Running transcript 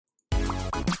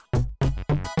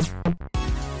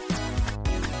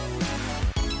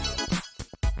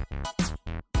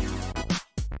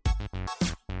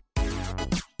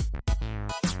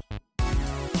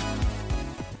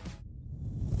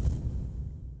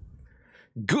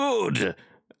Good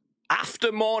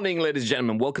after morning, ladies and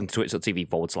gentlemen. Welcome to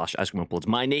twitch.tv/Ice Cream Uploads.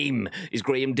 My name is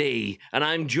Graham D, and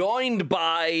I'm joined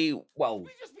by, well,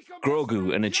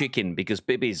 Grogu and a chicken because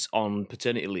Bibby's on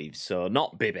paternity leave. So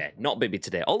not Bibby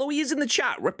today. Although he is in the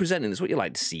chat representing. That's what you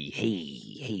like to see.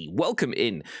 Hey, welcome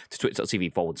in to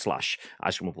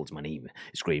twitch.tv/Ice Cream Uploads. My name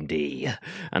is Graham D,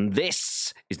 and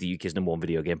this is the UK's #1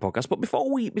 video game podcast. But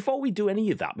before we do any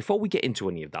of that, before we get into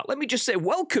any of that, let me just say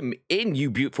welcome in,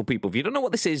 you beautiful people. If you don't know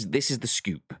what this is the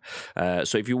scoop.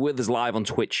 So if you're with us live on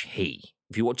Twitch, hey.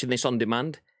 If you're watching this on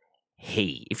demand,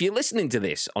 hey. If you're listening to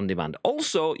this on demand,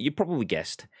 also, you probably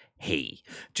guessed, hey.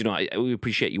 Do you know, we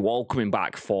appreciate you all coming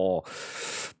back for,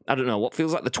 I don't know, what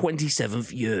feels like the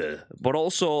 27th year, but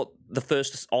also the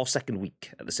first or second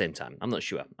week at the same time. I'm not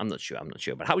sure.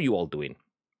 But how are you all doing?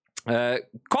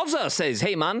 Koza says,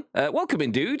 hey man, welcome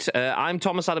in, dude. I'm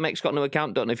Thomas Adam X, got no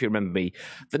account, don't know if you remember me.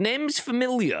 The name is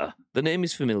familiar,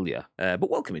 but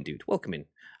welcome in, dude, welcome in.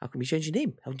 How come you changed your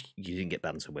name? You didn't get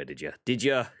banned somewhere, did you?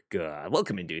 God,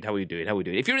 welcome in, dude. How are you doing?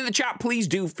 If you're in the chat, please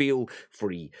do feel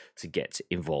free to get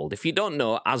involved. If you don't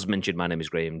know, as mentioned, my name is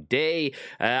Graham Day,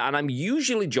 and I'm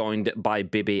usually joined by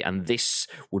Bibby, and this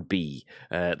would be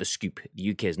The Scoop, the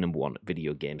UK's #1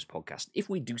 video games podcast, if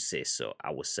we do say so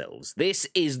ourselves. This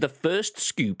is the first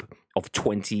scoop of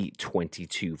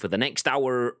 2022 for the next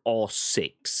hour or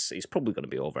six. It's probably going to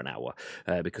be over an hour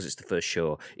because it's the first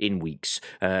show in weeks.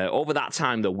 Over that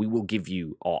time, though,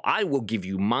 I will give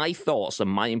you my thoughts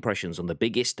and my impressions on the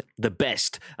biggest, the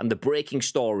best, and the breaking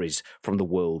stories from the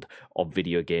world of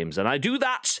video games. And I do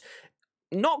that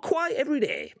not quite every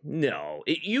day. No,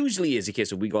 it usually is a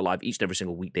case of we go live each and every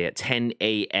single weekday at 10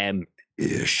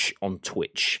 a.m.-ish on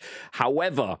Twitch.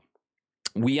 However,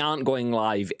 we aren't going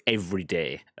live every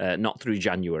day, not through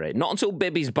January. Not until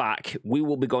Baby's back. We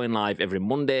will be going live every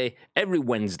Monday, every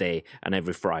Wednesday, and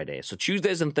every Friday. So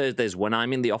Tuesdays and Thursdays, when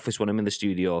I'm in the office, when I'm in the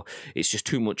studio, it's just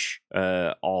too much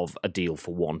of a deal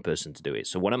for one person to do it.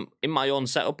 So when I'm in my own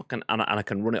setup and I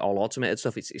can run it all automated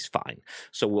stuff, it's fine.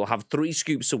 So we'll have 3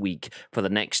 scoops a week for the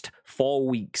next 4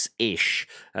 weeks-ish,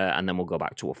 and then we'll go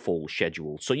back to a full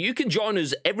schedule. So you can join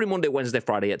us every Monday, Wednesday,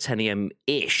 Friday at 10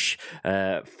 a.m.-ish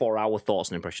for our thoughts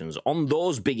and impressions on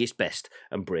those biggest, best,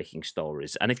 and breaking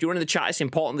stories. And if you're in the chat, it's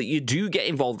important that you do get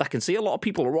involved. I can see a lot of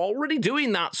people are already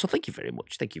doing that, so thank you very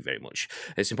much.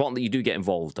 It's important that you do get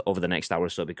involved over the next hour or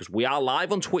so, because we are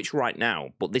live on Twitch right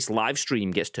now, but this live stream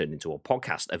gets turned into a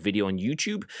podcast, a video on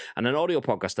YouTube, and an audio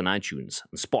podcast on iTunes,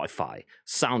 and Spotify,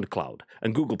 SoundCloud,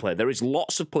 and Google Play. There is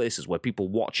lots of places where people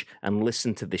watch and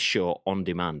listen to this show on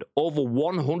demand. Over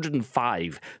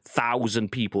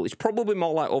 105,000 people. It's probably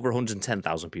more like over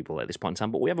 110,000 people at this point in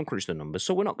time, but we haven't crunched the numbers,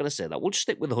 so we're not going to say that. We'll just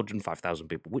stick with 105,000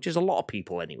 people, which is a lot of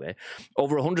people anyway.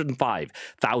 Over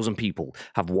 105,000 people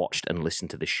have watched and listened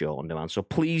to this show on demand, so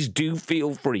please do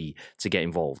feel free to get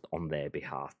involved on their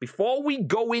behalf. Before we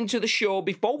go into the show,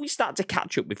 before we start to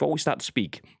catch up, before we start to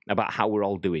speak about how we're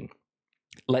all doing,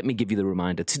 let me give you the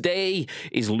reminder. Today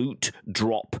is Loot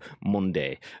Drop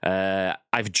Monday.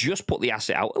 I've just put the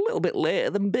asset out a little bit later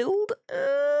than build,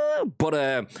 but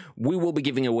we will be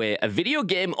giving away a video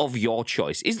game of your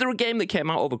choice. Is there a game that came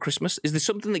out over Christmas? Is there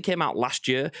something that came out last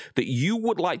year that you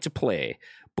would like to play,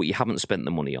 but you haven't spent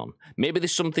the money on? Maybe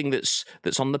there's something that's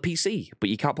on the PC, but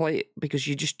you can't play it because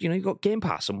you got Game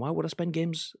Pass, and why would I spend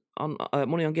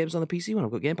money on games on the PC when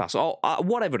I've got Game Pass? Or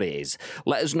whatever it is,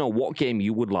 let us know what game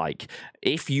you would like.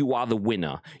 If you are the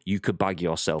winner, you could bag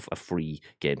yourself a free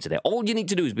game today. All you need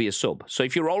to do is be a sub. So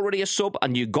if you're already a sub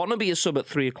and you're gonna be a sub at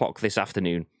 3 o'clock this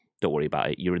afternoon, don't worry about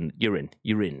it. You're in.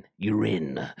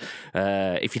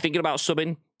 If you're thinking about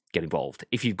subbing, get involved.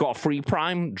 If you've got a free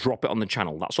Prime, drop it on the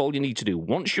channel. That's all you need to do.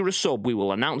 Once you're a sub, we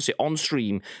will announce it on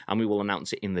stream, and we will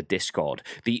announce it in the Discord.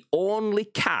 The only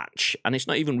catch, and it's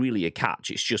not even really a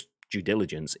catch, it's just due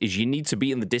diligence, is you need to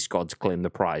be in the Discord to claim the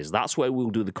prize. That's where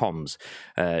we'll do the comms,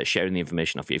 sharing the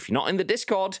information off you. If you're not in the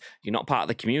Discord, you're not part of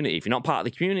the community. If you're not part of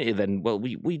the community, then, well,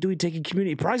 we do taking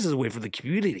community prizes away from the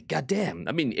community. God damn.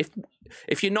 I mean,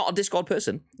 if you're not a Discord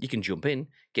person, you can jump in,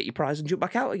 get your prize, and jump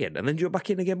back out again, and then jump back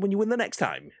in again when you win the next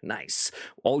time. Nice.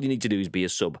 All you need to do is be a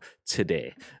sub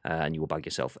today, and you will bag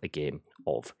yourself a game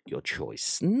of your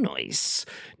choice. Nice.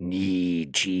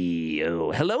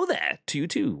 Nigio. Hello there to you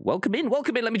too. Welcome in.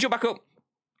 Let me jump back up.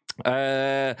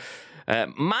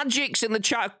 Magic's in the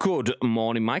chat. Good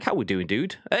morning, Mike. How we doing,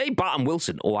 dude? Hey, Barton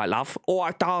Wilson. All right, love. All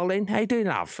right, darling. How you doing,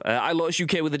 love? I Lotus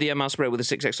UK with the DMR spray with a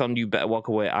 6X on. You better walk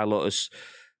away. I Lotus.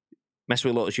 Mess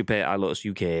with Lotus UK. I Lotus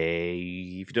UK.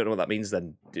 If you don't know what that means,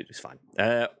 then it's fine.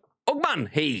 Ugman,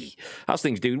 hey, how's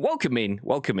things, dude? Welcome in.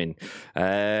 Tino,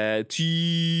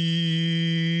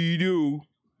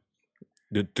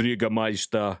 the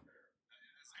Triggermeister.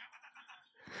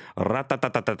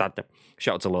 Rat-tat-tat-tat-tat.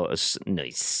 Shout out to Lotus.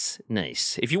 Nice.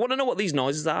 If you want to know what these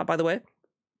noises are, by the way,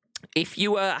 if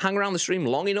you hang around the stream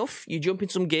long enough, you jump in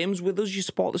some games with us, you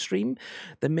support the stream,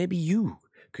 then maybe you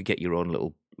could get your own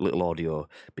little audio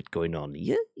bit going on.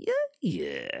 Yeah.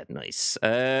 Nice.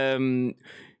 Bib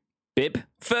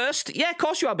first. Yeah, of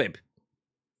course you are, Bib.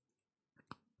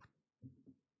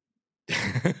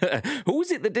 Who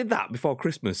was it that did that before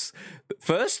Christmas?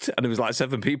 First, and it was like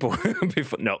 7 people.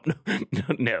 No,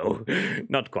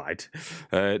 not quite.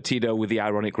 Tito with the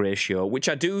ironic ratio, which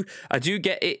I do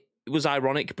get it. It was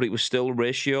ironic, but it was still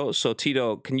ratio. So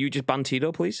Tito, can you just ban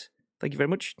Tito, please? Thank you very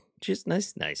much. Just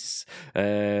nice.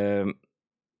 No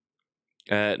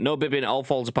bibbing, it all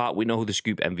falls apart. We know who the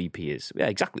Scoop MVP is. Yeah,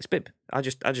 exactly. It's Bib. I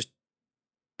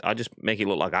just make it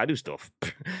look like I do stuff.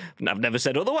 I've never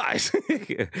said otherwise.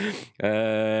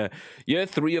 Year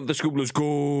 3 of the Scoop. Let's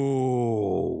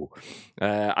go.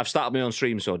 I've started my own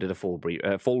stream, so I did a full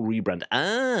rebrand.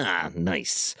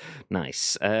 Nice.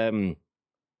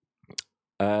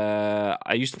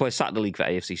 I used to play Saturday League for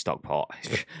AFC Stockport.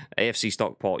 AFC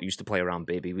Stockport used to play around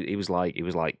Baby. He was like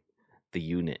the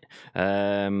unit.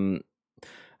 I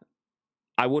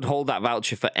would hold that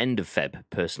voucher for end of Feb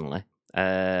personally.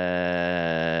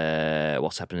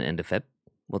 What's happening at end of Feb?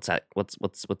 What's happening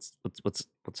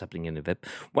in Feb?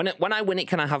 When I win it,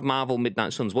 can I have Marvel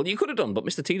Midnight Suns? Well, you could have done, but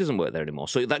Mr. T doesn't work there anymore,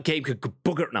 so that game could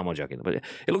bugger. No, I'm joking. But it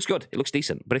looks good. It looks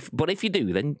decent. But if you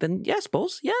do, then yeah, I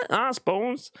suppose. Yeah, I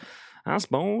suppose.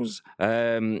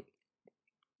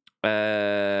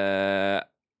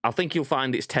 I think you'll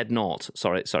find it's Ted Naught.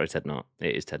 Sorry, Ted Naught.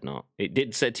 It is Ted Naught. It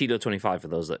did say Tito 25 for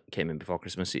those that came in before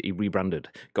Christmas. He rebranded,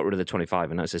 got rid of the 25,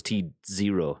 and now it says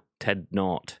T0, Ted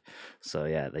Naught. So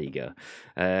yeah, there you go.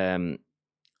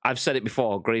 I've said it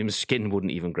before. Graham's skin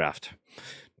wouldn't even graft.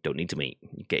 Don't need to meet.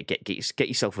 Get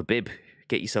yourself a bib.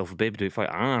 Get yourself a bib. Do it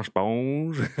for I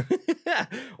suppose.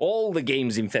 All the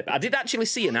games in Feb. I did actually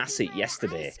see an asset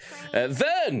yesterday.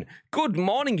 Vern, good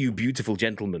morning, you beautiful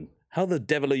gentleman. How the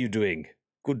devil are you doing?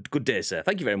 Good day, sir.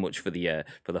 Thank you very much for the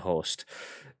host.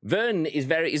 Vern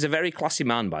is a very classy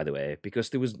man, by the way,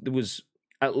 because there was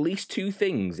at least 2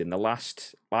 things in the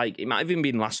last, like, it might have even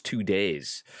been last 2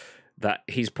 days that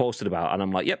he's posted about, and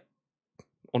I'm like, yep,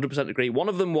 100% agree. One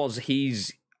of them was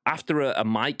he's after a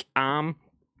mic arm,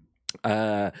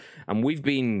 and we've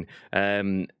been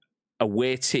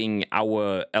awaiting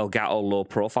our Elgato low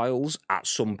profiles at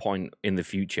some point in the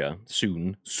future,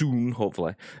 soon,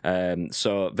 hopefully.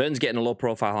 So Vern's getting a low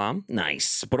profile arm,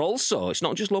 nice. But also, it's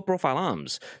not just low profile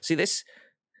arms. See this?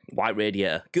 White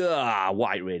radiator.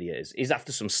 White radiators. He's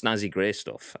after some snazzy grey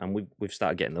stuff, and we've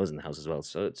started getting those in the house as well.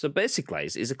 So basically,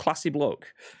 he's a classy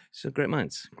bloke. So great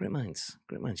minds. You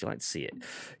like to see it.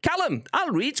 Callum,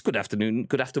 I'll read. Good afternoon.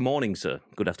 Good after morning, sir.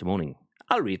 Good after morning.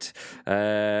 I'll read.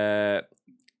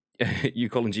 You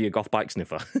calling G a goth bike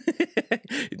sniffer?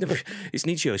 It's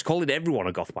Nietzsche. He's calling everyone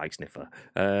a goth bike sniffer.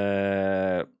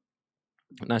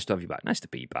 Nice to have you back. Nice to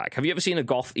be back. Have you ever seen a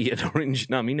goth eat an orange?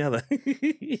 No, me neither.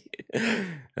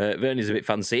 Vern is a bit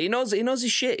fancy. He knows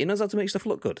his shit. He knows how to make stuff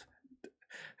look good.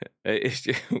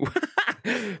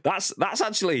 That's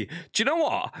actually. Do you know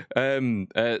what?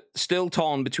 Still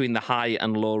torn between the high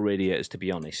and low radiators, to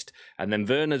be honest. And then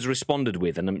Vern has responded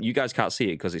with, and you guys can't see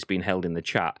it because it's been held in the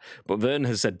chat, but Vern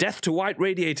has said, "Death to white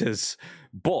radiators."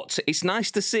 But it's nice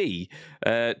to see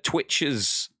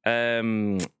Twitch's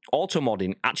auto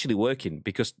modding actually working,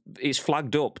 because it's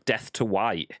flagged up "Death to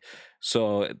white."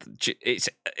 So it's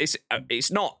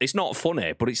not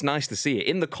funny, but it's nice to see it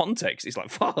in the context. It's like,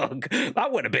 fuck,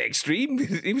 that went a bit extreme.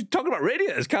 He was talking about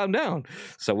radiators. Calm down.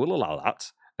 So we'll allow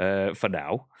that for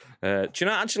now. Do you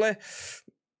know, actually,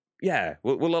 yeah,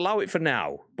 we'll allow it for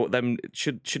now. But then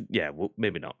well,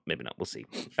 maybe not. We'll see.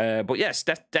 But yes,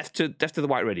 death to the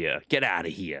white radiator. Get out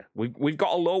of here. We've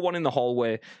got a low one in the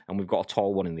hallway, and we've got a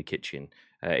tall one in the kitchen.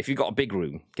 If you've got a big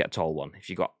room, get a tall one. If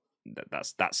you got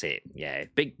that's it. Yeah,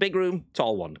 big room,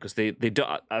 tall one, because they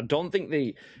don't. I don't think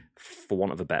they, for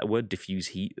want of a better word, diffuse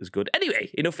heat as good.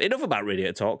 Anyway, enough about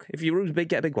radiator talk. If your room's big,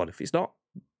 get a big one. If it's not,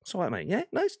 it's all right, mate. Yeah,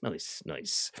 nice.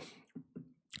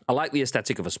 I like the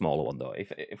aesthetic of a smaller one though.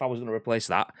 If I was going to replace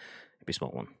that, it'd be a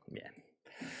small one. Yeah.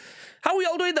 How are we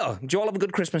all doing, though? Do you all have a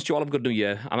good Christmas? Do you all have a good New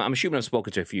Year? I'm assuming I've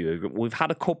spoken to a few. We've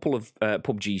had a couple of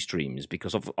PUBG streams,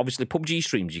 because obviously PUBG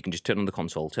streams, you can just turn on the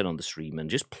console, turn on the stream, and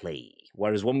just play.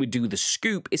 Whereas when we do the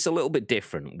scoop, it's a little bit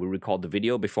different. We record the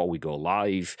video before we go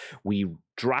live. We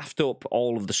draft up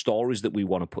all of the stories that we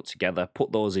want to put together,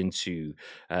 put those into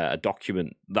a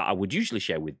document that I would usually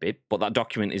share with Bib, but that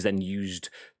document is then used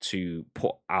to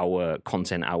put our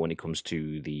content out when it comes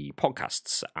to the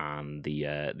podcasts and the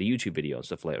YouTube video and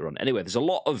stuff later on. Anyway, there's a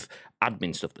lot of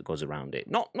admin stuff that goes around it.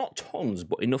 Not tons,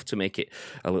 but enough to make it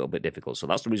a little bit difficult. So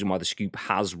that's the reason why the scoop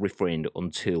has refrained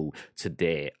until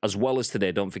today. As well as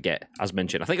today, don't forget, as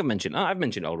mentioned, I've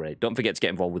mentioned it already, don't forget to get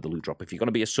involved with the loot drop. If you're going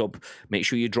to be a sub, make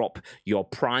sure you drop your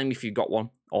Prime if you've got one,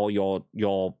 or your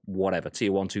whatever,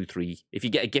 tier 1, 2, 3. If you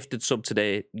get a gifted sub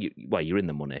today, you're in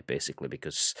the money, basically,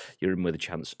 because you're in with a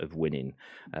chance of winning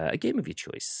a game of your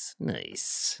choice.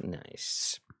 Nice.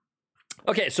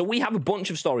 Okay, so we have a bunch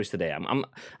of stories today.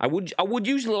 I would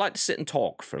usually like to sit and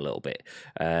talk for a little bit.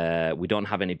 We don't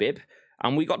have any Bib.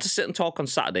 And we got to sit and talk on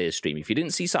Saturday's stream. If you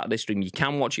didn't see Saturday's stream, you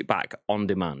can watch it back on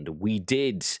demand. We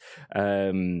did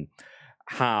have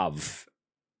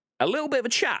a little bit of a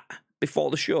chat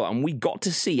before the show, and we got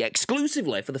to see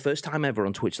exclusively for the first time ever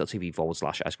on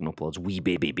twitch.tv/icecreamuploads wee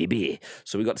baby.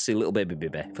 So we got to see a little baby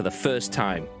for the first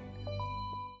time.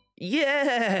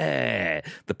 Yeah!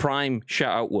 The Prime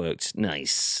shout-out worked.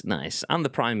 Nice. And the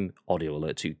Prime audio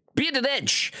alert too. Bearded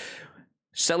Edge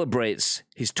celebrates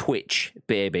his Twitch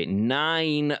baby.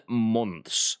 9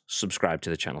 months subscribed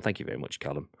to the channel. Thank you very much,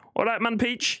 Callum. All right, man,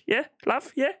 Peach? Yeah?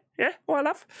 Laugh? Yeah? All right,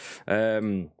 laugh?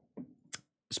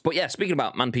 But yeah, speaking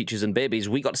about man peaches and babies,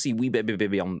 we got to see wee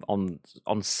baby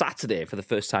on Saturday for the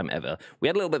first time ever. We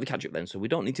had a little bit of a catch-up then, so we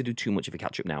don't need to do too much of a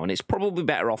catch-up now, and it's probably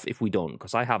better off if we don't,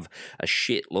 because I have a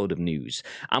shitload of news.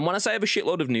 And when I say I have a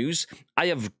shitload of news, I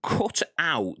have cut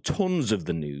out tons of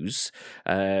the news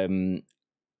and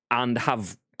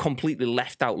have completely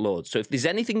left out loads. So if there's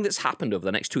anything that's happened over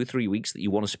the next 2 or 3 weeks that you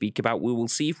want to speak about, we will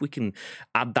see if we can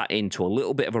add that into a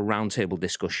little bit of a roundtable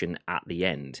discussion at the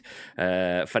end.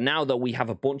 For now, though, we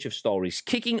have a bunch of stories,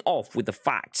 kicking off with the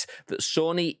fact that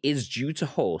Sony is due to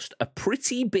host a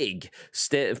pretty big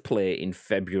State of Play in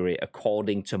February,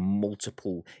 according to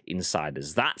multiple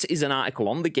insiders. That is an article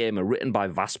on The Gamer written by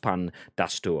Vaspan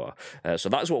Dastur. So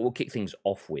that's what we'll kick things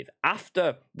off with.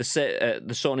 After the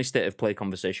Sony State of Play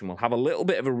conversation, we'll have a little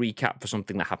bit of a recap for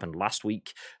something that happened last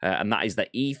week, and that is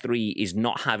that E3 is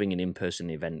not having an in-person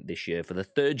event this year for the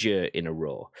 3rd year in a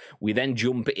row. We then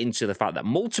jump into the fact that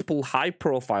multiple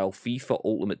high-profile FIFA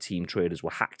Ultimate Team traders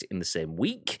were hacked in the same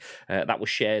week. That was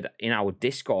shared in our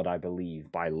Discord, I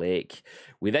believe, by Lake.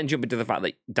 We then jump into the fact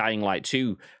that Dying Light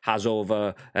 2 has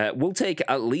will take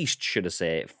at least,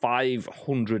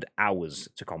 500 hours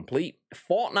to complete.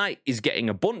 Fortnite is getting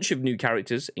a bunch of new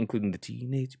characters, including the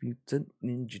Teenage Mutant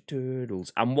Ninja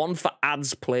Turtles, and one for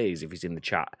Ads Plays if he's in the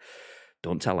chat.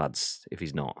 Don't tell Ads if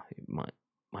he's not. It might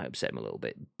upset him a little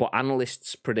bit. But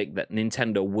analysts predict that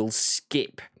Nintendo will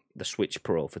skip the Switch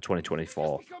Pro for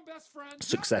 2024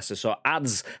 successor. So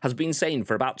Ads has been saying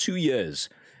for about 2 years,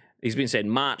 he's been saying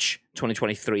March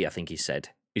 2023, I think he said,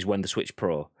 is when the Switch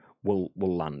Pro will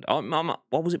land. Oh,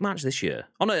 what was it, March this year?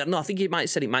 Oh, no, I think he might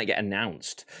have said it might get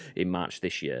announced in March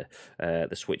this year,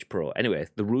 the Switch Pro. Anyway,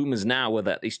 the rumours now are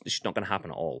that it's not going to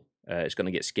happen at all. It's going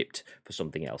to get skipped for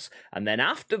something else. And then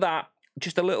after that,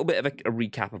 just a little bit of a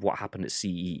recap of what happened at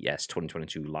CES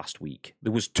 2022 last week.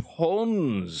 There was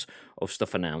tons of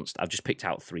stuff announced. I've just picked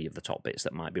out 3 of the top bits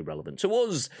that might be relevant to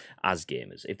us as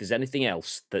gamers. If there's anything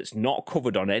else that's not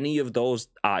covered on any of those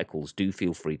articles, do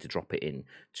feel free to drop it in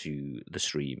to the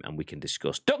stream and we can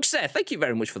discuss. Doug Seth, thank you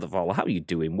very much for the follow. How are you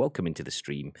doing? Welcome into the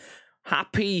stream.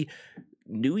 Happy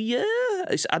New Year?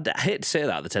 I hate to say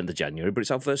that at the 10th of January, but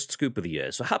it's our first scoop of the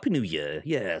year. So Happy New Year.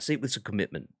 Yeah, say it with some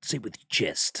commitment. Say it with your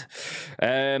chest.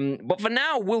 But for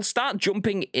now, we'll start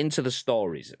jumping into the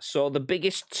stories. So the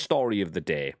biggest story of the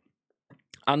day,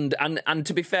 and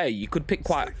to be fair, you could pick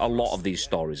quite a lot of these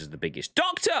stories as the biggest.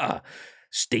 Doctor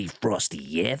Steve Frosty,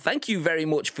 yeah, thank you very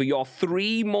much for your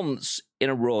 3 months in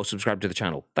a row subscribe to the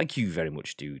channel. Thank you very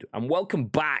much, dude. And welcome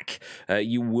back.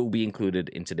 You will be included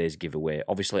in today's giveaway.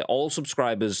 Obviously, all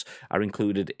subscribers are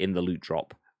included in the loot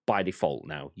drop by default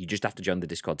now. You just have to join the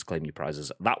Discord to claim your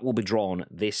prizes. That will be drawn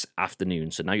this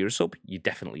afternoon. So now you're a sub, you're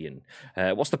definitely in.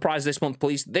 What's the prize this month,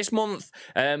 please? This month,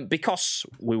 because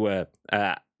we were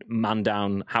man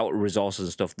down, how to resources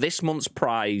and stuff, this month's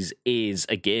prize is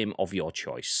a game of your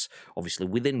choice. Obviously,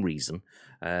 within reason.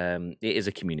 It is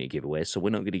a community giveaway, so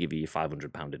we're not going to give you your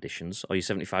 £500 editions or your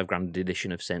 75 grand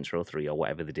edition of Saints Row 3 or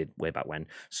whatever they did way back when.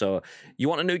 So, you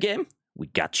want a new game? We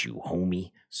got you,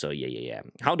 homie. So, yeah.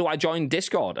 How do I join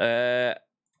Discord? !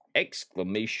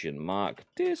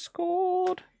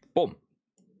 Discord. Boom.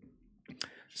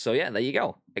 So yeah, there you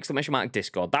go. Exclamation mark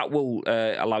Discord. That will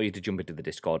allow you to jump into the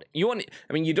Discord.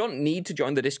 You don't need to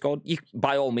join the Discord. You,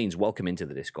 by all means, welcome into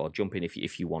the Discord. Jump in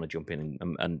if you want to jump in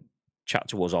and chat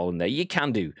to us all in there. You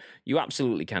can do. You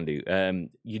absolutely can do.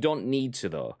 You don't need to,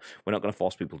 though. We're not going to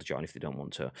force people to join if they don't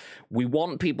want to. We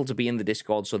want people to be in the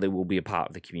Discord so they will be a part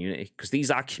of the community, because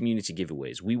these are community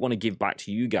giveaways. We want to give back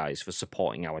to you guys for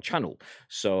supporting our channel.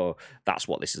 So that's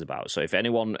what this is about. So if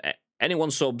anyone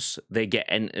subs, they get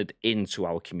entered into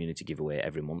our community giveaway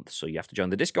every month. So you have to join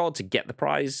the Discord to get the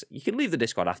prize. You can leave the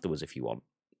Discord afterwards if you want.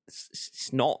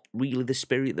 It's not really the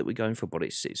spirit that we're going for, but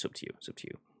it's up to you. It's up to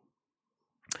you.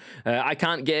 I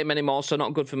can't game anymore, so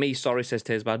not good for me. Sorry, says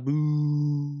Taysbad.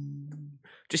 Boo.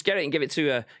 Just get it and give it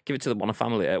to one of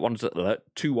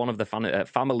the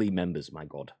family members. My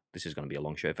God, this is going to be a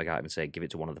long show if I can't even say give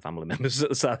it to one of the family members at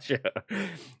the start of the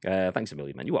show. Thanks a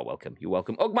million, man. You are welcome. You're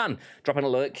welcome. Ugman, dropping a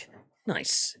lurk.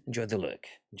 Nice. Enjoy the lurk.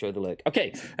 Enjoy the lurk.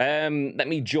 Okay, let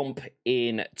me jump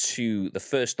into the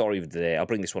first story of the day. I'll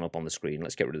bring this one up on the screen.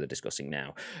 Let's get rid of the discussing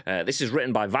now. This is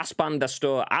written by Vaspan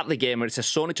Dastor at The Gamer. It says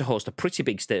Sony to host a pretty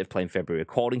big state of play in February,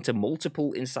 according to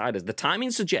multiple insiders. The timing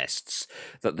suggests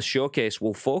that the showcase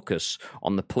will focus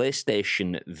on the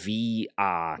PlayStation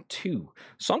VR 2.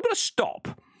 So I'm going to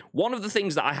stop. One of the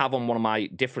things that I have on one of my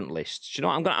different lists, you know,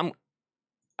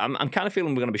 I'm kind of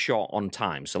feeling we're going to be short on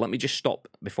time, so let me just stop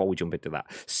before we jump into that.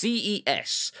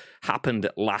 CES happened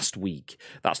last week.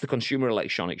 That's the Consumer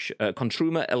Electronics... oh,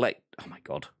 my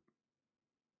God.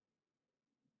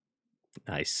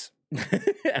 Nice.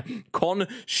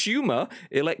 Consumer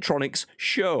Electronics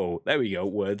Show. There we go,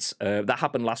 words. That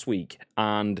happened last week,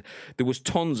 and there was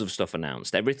tons of stuff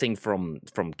announced. Everything from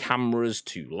cameras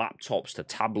to laptops to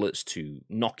tablets to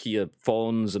Nokia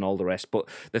phones and all the rest. But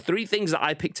the three things that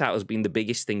I picked out as being the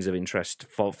biggest things of interest,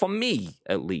 for me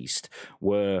at least,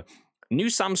 were new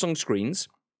Samsung screens.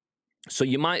 So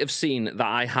you might have seen that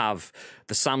I have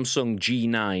the Samsung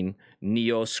G9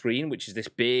 Neo screen, which is this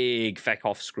big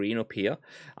feck-off screen up here.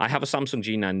 I have a Samsung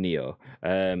G9 Neo.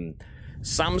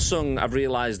 Samsung, I've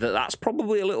realized that that's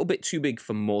probably a little bit too big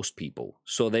for most people.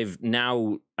 So they've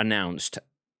now announced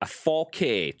a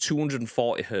 4K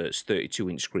 240 hertz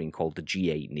 32-inch screen called the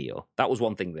G8 Neo. That was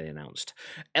one thing they announced.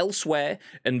 Elsewhere,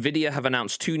 Nvidia have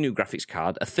announced two new graphics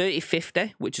cards, a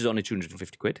 3050, which is only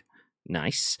 250 quid.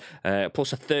 Nice.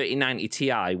 Plus a 3090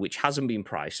 Ti, which hasn't been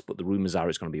priced, but the rumors are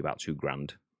it's going to be about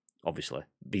 $2,000. Obviously,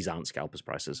 these aren't scalpers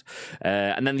prices.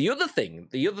 And then the other thing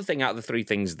out of the three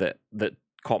things that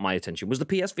caught my attention was the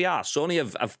PSVR. Sony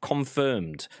have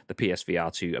confirmed the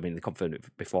PSVR 2. I mean, they confirmed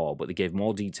it before, but they gave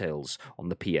more details on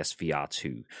the PSVR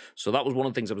 2. So that was one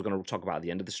of the things I was going to talk about at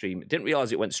the end of the stream. Didn't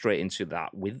realize it went straight into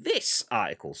that with this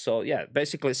article. So yeah,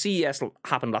 basically CES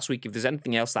happened last week. If there's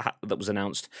anything else that was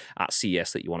announced at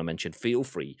CES that you want to mention, feel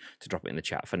free to drop it in the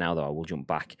chat. For now, though, I will jump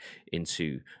back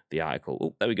into the article.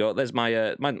 Oh, there we go. There's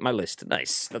my my list.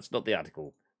 Nice. That's not the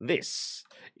article. This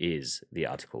is the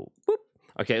article. Whoop.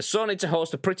 Okay, Sony to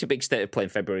host a pretty big state of play in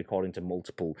February, according to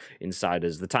multiple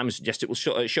insiders. The Times suggest it will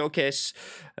showcase.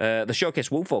 The showcase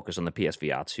will focus on the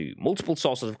PSVR 2. Multiple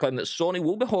sources have claimed that Sony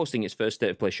will be hosting its first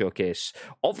state of play showcase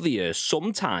of the year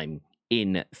sometime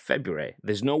in February.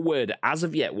 There's no word as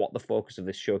of yet what the focus of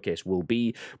this showcase will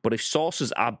be, but if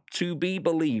sources are to be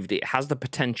believed, it has the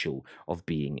potential of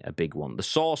being a big one. The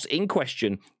source in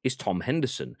question is Tom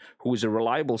Henderson, who is a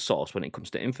reliable source when it comes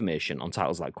to information on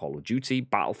titles like Call of Duty,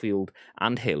 Battlefield,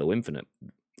 and Halo Infinite.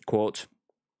 Quote,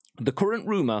 the current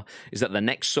rumour is that the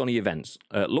next Sony event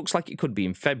looks like it could be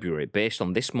in February based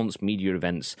on this month's media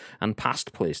events and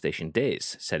past PlayStation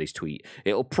days, said his tweet.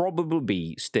 It'll probably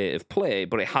be state of play,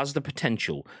 but it has the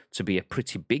potential to be a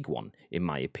pretty big one, in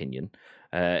my opinion.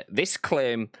 This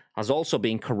claim has also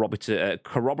been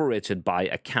corroborated by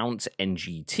account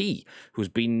NGT, who's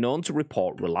been known to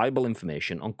report reliable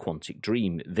information on Quantic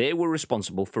Dream. They were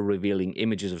responsible for revealing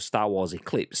images of Star Wars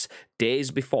Eclipse days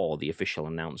before the official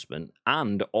announcement,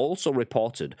 and also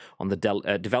reported on the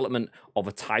development of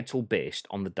a title based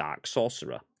on the Dark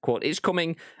Sorcerer. Quote, it's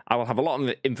coming. I will have a lot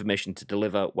of information to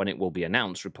deliver when it will be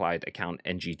announced, replied account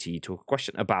NGT to a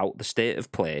question about the state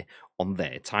of play on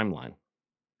their timeline.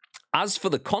 As for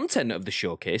the content of the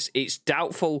showcase, it's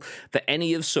doubtful that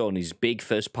any of Sony's big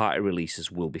first-party releases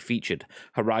will be featured.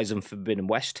 Horizon Forbidden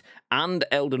West and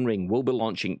Elden Ring will be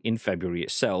launching in February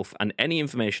itself, and any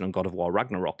information on God of War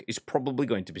Ragnarok is probably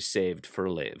going to be saved for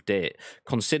a later date.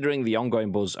 Considering the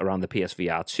ongoing buzz around the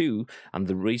PSVR 2 and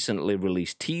the recently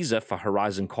released teaser for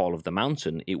Horizon Call of the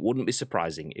Mountain, it wouldn't be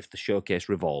surprising if the showcase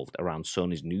revolved around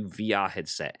Sony's new VR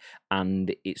headset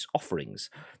and its offerings.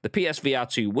 The PSVR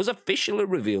 2 was officially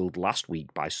revealed last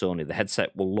week by Sony, the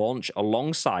headset will launch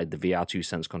alongside the VR2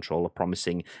 Sense controller,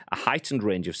 promising a heightened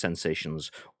range of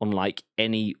sensations unlike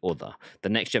any other. The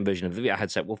next-gen version of the VR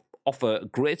headset will offer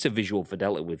greater visual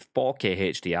fidelity with 4K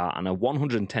HDR and a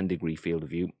 110-degree field of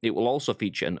view. It will also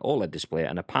feature an OLED display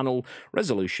and a panel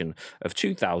resolution of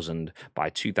 2000 by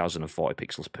 2040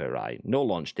 pixels per eye. No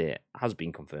launch date has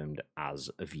been confirmed as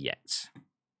of yet.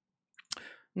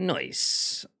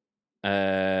 Nice.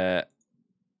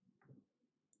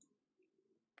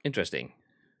 Interesting.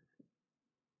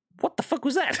 What the fuck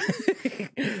was that?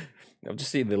 I've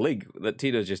just seen the link that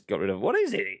Tino's just got rid of. What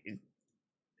is it?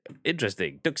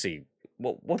 Interesting. Duxie,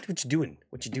 what you doing?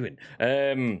 What you doing?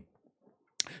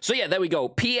 So yeah, there we go.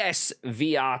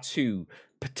 PSVR 2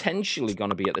 potentially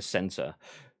going to be at the center.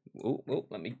 Oh,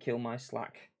 let me kill my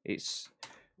Slack. It's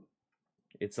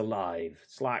alive.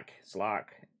 Slack,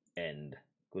 end.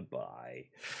 Goodbye.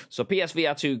 So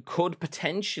PSVR 2 could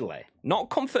potentially, not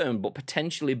confirmed, but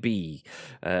potentially be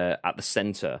at the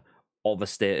center of a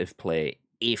state of play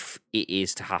if it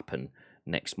is to happen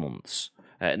next month.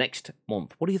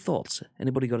 What are your thoughts?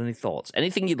 Anybody got any thoughts?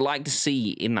 Anything you'd like to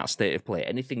see in that state of play?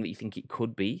 Anything that you think it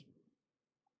could be?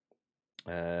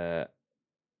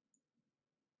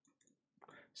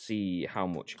 See how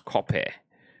much copy.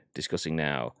 Discussing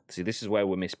now. See, this is where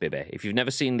we miss Bibby. If you've never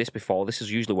seen this before, this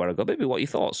is usually where I go, Bibby, what are your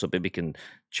thoughts? So Bibby can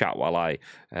chat while I...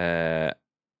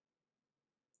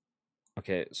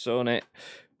 Okay, Sony.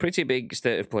 Pretty big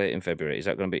state of play in February. Is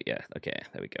that going to be... Yeah, okay,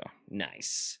 there we go.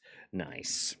 Nice.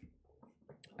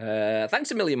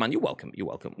 Thanks a million, man. You're welcome.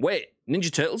 Wait,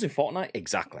 Ninja Turtles in Fortnite?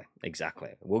 Exactly.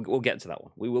 We'll get to that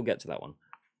one. We will get to that one.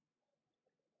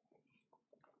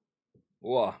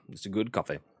 Whoa, it's a good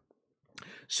coffee.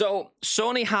 So,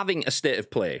 Sony having a state of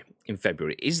play in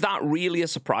February, is that really a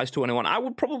surprise to anyone? I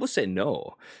would probably say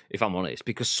no, if I'm honest,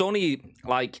 because Sony,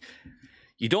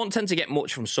 you don't tend to get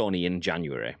much from Sony in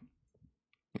January.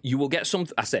 You will get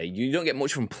you don't get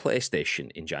much from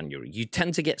PlayStation in January. You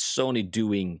tend to get Sony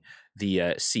doing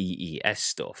the CES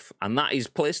stuff, and that is,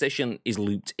 PlayStation is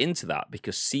looped into that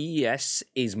because CES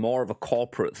is more of a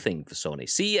corporate thing for Sony.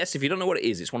 CES, if you don't know what it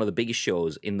is, it's one of the biggest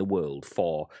shows in the world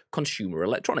for consumer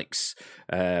electronics.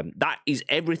 That is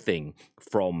everything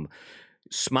from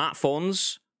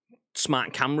smartphones,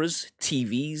 smart cameras,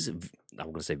 TVs,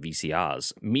 I'm going to say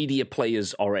VCRs, media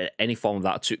players, or any form of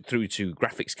that, through to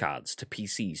graphics cards, to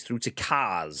PCs, through to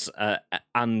cars,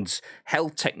 and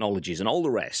health technologies, and all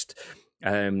the rest.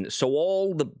 So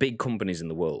all the big companies in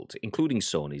the world, including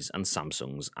Sony's and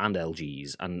Samsung's and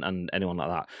LG's and anyone like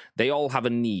that, they all have a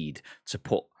need to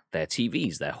put their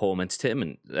TVs, their home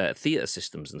entertainment, theater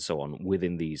systems, and so on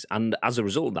within these. And as a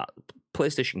result of that,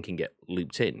 PlayStation can get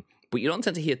looped in. But you don't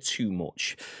tend to hear too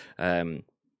much.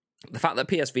 The fact that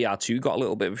PSVR 2 got a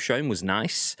little bit of showing was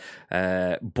nice,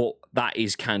 but that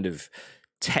is kind of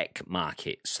tech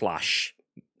market /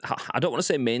 I don't want to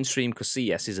say mainstream because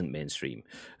CES isn't mainstream,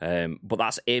 but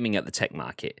that's aiming at the tech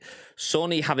market.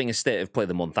 Sony having a state of play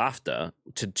the month after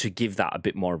to give that a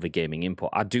bit more of a gaming input.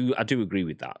 I do agree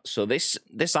with that. So this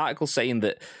article saying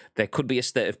that there could be a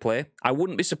state of play, I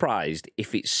wouldn't be surprised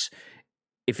if it's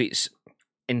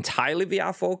entirely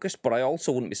VR focused, but I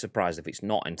also wouldn't be surprised if it's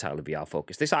not entirely VR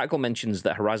focused. This article mentions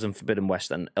that Horizon Forbidden West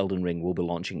and Elden Ring will be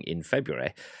launching in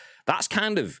February. That's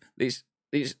kind of there's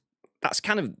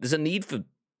a need for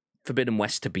Forbidden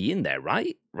West to be in there,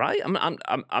 right? Am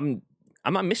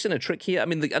I missing a trick here? I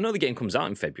mean, I know the game comes out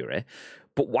in February,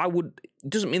 but it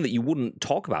doesn't mean that you wouldn't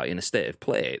talk about it in a state of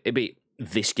play. It'd be,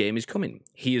 this game is coming.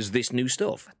 Here's this new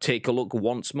stuff. Take a look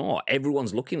once more.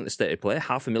 Everyone's looking at the state of play.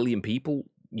 500,000 people,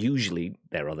 usually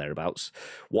there or thereabouts,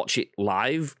 watch it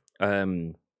live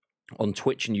on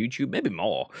Twitch and YouTube, maybe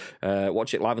more.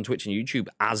 Watch it live on Twitch and YouTube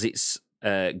as it's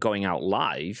going out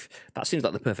live. That seems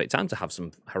like the perfect time to have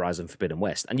some Horizon Forbidden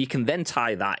West. And you can then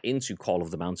tie that into Call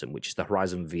of the Mountain, which is the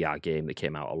Horizon VR game that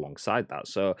came out alongside that.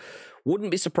 So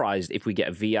wouldn't be surprised if we get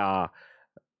a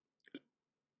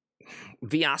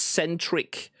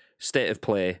VR-centric state of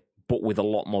play, but with a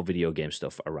lot more video game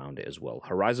stuff around it as well.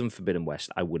 Horizon Forbidden West,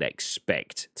 I would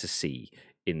expect to see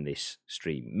in this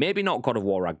stream. Maybe not God of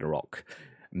War Ragnarok.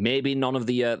 Maybe none of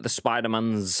the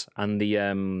Spider-Mans and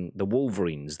the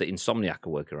Wolverines that Insomniac are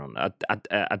working on.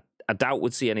 I doubt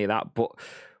we'd see any of that,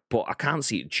 but I can't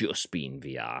see it just being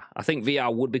VR. I think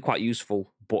VR would be quite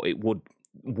useful, but it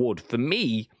would for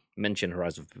me mention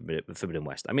Horizon Forbidden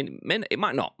West. I mean, it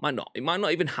might not. It might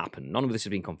not even happen. None of this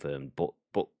has been confirmed, but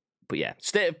yeah,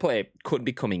 state of play could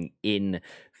be coming in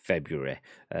February.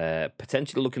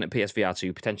 Potentially looking at PSVR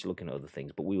 2, potentially looking at other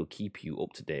things, but we will keep you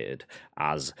up to date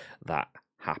as that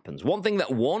happens. One thing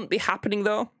that won't be happening,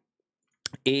 though,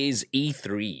 is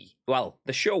E3. Well,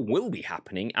 the show will be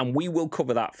happening, and we will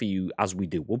cover that for you as we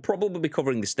do. We'll probably be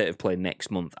covering the State of Play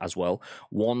next month as well,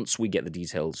 once we get the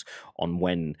details on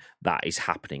when that is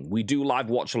happening. We do live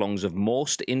watch-alongs of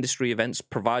most industry events,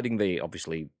 providing they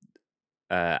obviously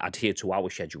adhere to our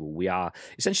schedule. We are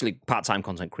essentially part-time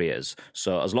content creators,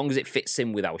 so as long as it fits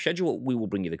in with our schedule, we will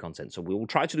bring you the content. So we will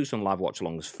try to do some live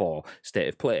watch-alongs for State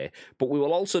of Play, but we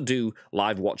will also do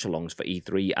live watch-alongs for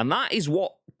E3, and that is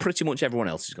what pretty much everyone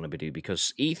else is going to be doing,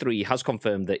 because E3 has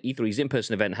confirmed that E3's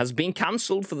in-person event has been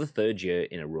cancelled for the third year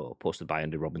in a row, posted by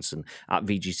Andy Robinson at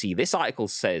VGC. This article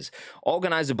says,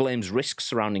 organizer blames risks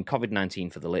surrounding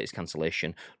COVID-19 for the latest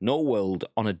cancellation. No word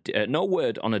on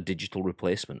a digital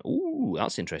replacement. Ooh,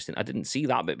 that's interesting. I didn't see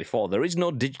that bit before. There is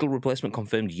no digital replacement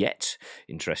confirmed yet.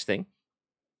 Interesting.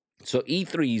 So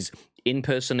E3's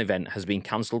in-person event has been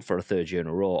cancelled for a third year in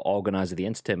a row. Organizer, the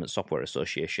Entertainment Software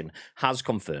Association, has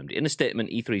confirmed. In a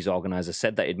statement, E3's organizer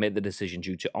said that it made the decision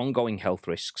due to ongoing health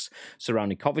risks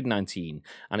surrounding COVID-19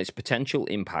 and its potential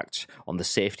impact on the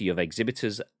safety of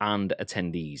exhibitors and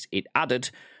attendees. It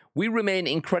added, "We remain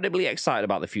incredibly excited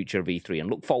about the future of E3 and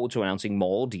look forward to announcing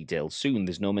more details soon.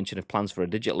 There's no mention of plans for a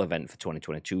digital event for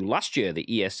 2022. Last year, the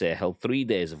ESA held 3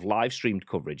 days of live-streamed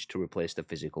coverage to replace the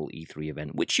physical E3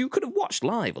 event, which you could have watched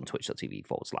live on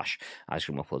twitch.tv/Ice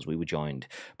Cream Waffles. We were joined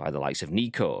by the likes of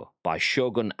Nico, by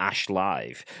Shogun Ash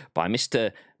Live, by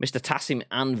Mr. Tassim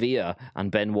Anvia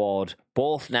and Ben Ward,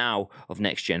 both now of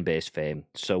Next Gen Base fame.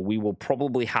 So we will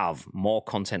probably have more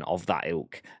content of that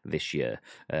ilk this year.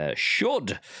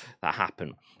 Should that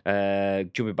happen.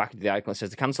 Jumping back into the icon, it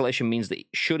says the cancellation means that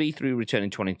should E3 return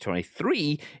in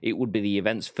 2023, it would be the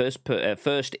event's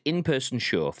first in-person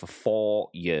show for 4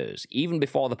 years. Even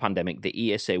before the pandemic,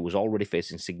 the ESA was already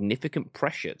facing significant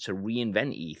pressure to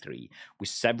reinvent E3, with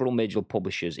several major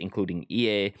publishers, including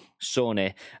EA,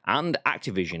 Sony, and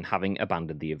Activision, having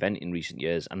abandoned the event in recent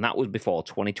years, and that was before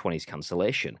 2020's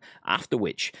cancellation, after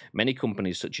which many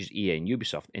companies such as EA and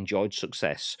Ubisoft enjoyed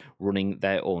success running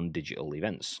their own digital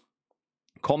events.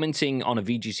 Commenting on a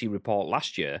VGC report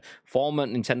last year, former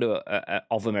Nintendo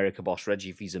of America boss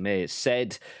Reggie Fils-Aimé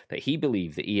said that he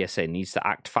believed the ESA needs to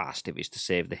act fast if it's to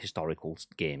save the historical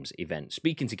games event.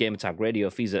 Speaking to Gamertag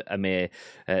Radio, Fils-Aimé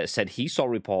said he saw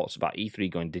reports about E3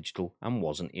 going digital and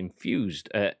wasn't enthused,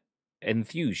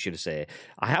 should I say.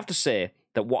 I have to say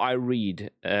that what I read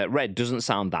doesn't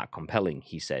sound that compelling,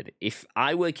 he said. If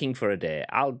I were king for a day,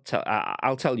 I'll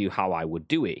tell you how I would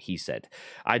do it, he said.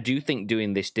 I do think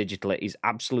doing this digitally is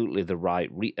absolutely right,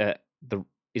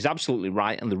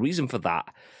 and the reason for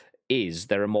that is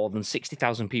there are more than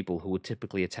 60,000 people who would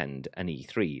typically attend an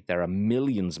E3. There are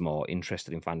millions more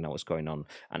interested in finding out what's going on,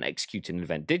 and executing an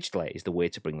event digitally is the way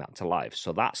to bring that to life.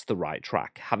 So that's the right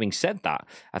track. Having said that,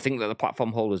 I think that the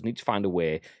platform holders need to find a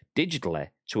way digitally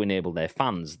to enable their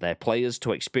fans, their players,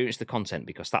 to experience the content,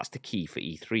 because that's the key for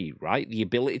E3, right? The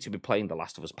ability to be playing The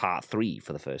Last of Us Part 3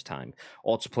 for the first time,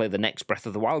 or to play the next Breath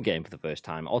of the Wild game for the first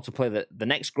time, or to play the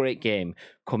next great game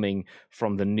coming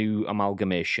from the new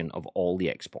amalgamation of all the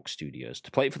Xbox studios.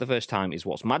 To play it for the first time is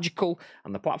what's magical,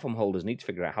 and the platform holders need to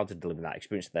figure out how to deliver that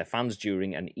experience to their fans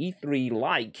during an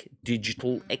E3-like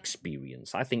digital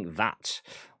experience. I think that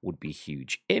would be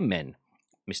huge. Amen,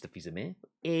 Mr. Fils-Aimé.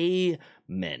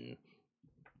 Amen.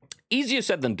 Easier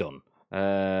said than done.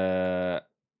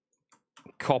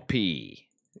 Copy.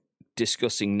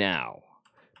 Discussing now.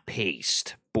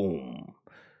 Paste. Boom.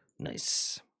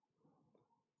 Nice.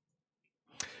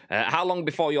 How long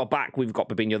before you're back? We've got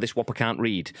Babinho. This Whopper can't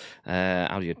read.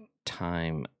 How do you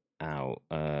time out?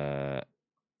 There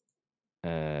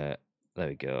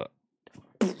we go.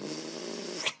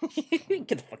 Get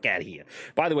the fuck out of here.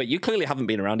 By the way, you clearly haven't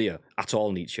been around here at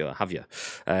all, Nietzsche, have you?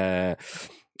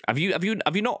 Have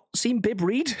you not seen Bib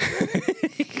read?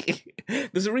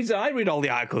 There's a reason I read all the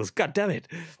articles. God damn it.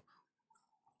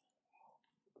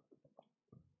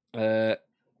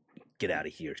 Get out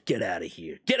of here. Get out of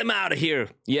here. Get him out of here.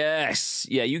 Yes.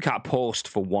 Yeah, you can't post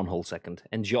for 1 whole second.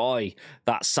 Enjoy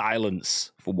that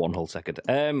silence for 1 whole second.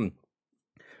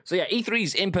 So yeah,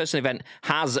 E3's in-person event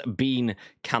has been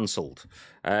cancelled.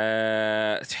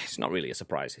 It's not really a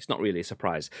surprise. It's not really a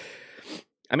surprise.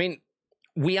 I mean,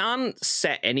 we aren't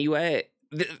set anywhere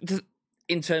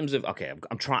in terms of, okay,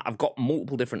 I've got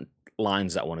multiple different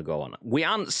lines that I want to go on. We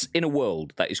aren't in a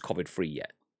world that is COVID-free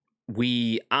yet.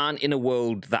 We aren't in a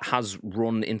world that has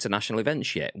run international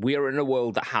events yet. We are in a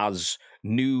world that has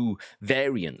new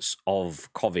variants of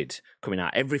COVID coming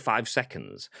out every 5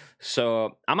 seconds.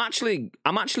 So I'm actually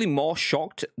more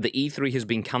shocked that E3 has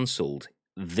been cancelled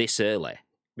this early,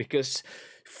 because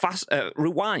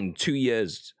rewind 2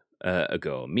 years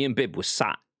ago, me and Bib were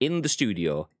sat in the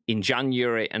studio in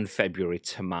January and February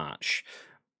to March,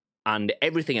 and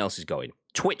everything else is going.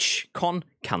 TwitchCon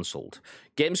cancelled.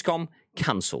 Gamescom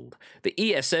cancelled. The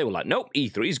ESA were like, nope,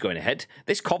 E3 is going ahead.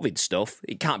 This COVID stuff,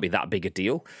 it can't be that big a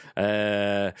deal.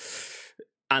 And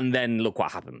then look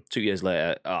what happened. 2 years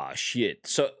later, shit.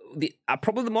 So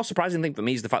probably the most surprising thing for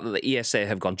me is the fact that the ESA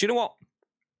have gone, do you know what?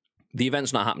 The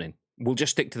event's not happening. We'll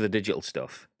just stick to the digital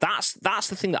stuff. That's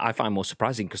the thing that I find most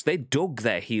surprising, because they dug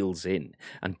their heels in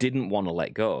and didn't want to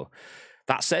let go.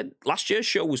 That said, last year's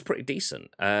show was pretty decent.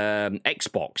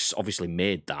 Xbox obviously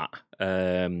made that.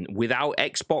 Without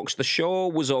Xbox, the show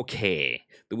was okay.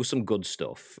 There was some good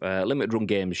stuff. Limited Run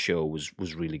Games show was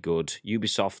really good.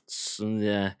 Ubisoft's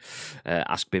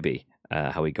Ask Bibby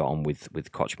how he got on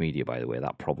with Koch Media, by the way.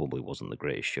 That probably wasn't the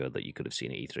greatest show that you could have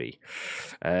seen at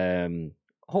E3.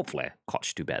 Hopefully,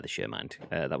 Koch do better this year, mind.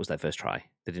 That was their first try.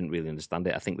 They didn't really understand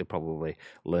it. I think they probably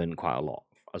learned quite a lot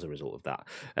as a result of that.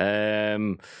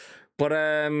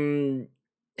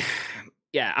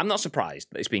 Yeah, I'm not surprised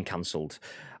that it's been cancelled.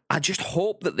 I just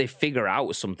hope that they figure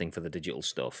out something for the digital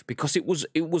stuff, because it was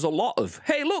a lot of,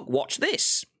 hey, look, watch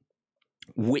this,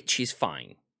 which is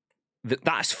fine.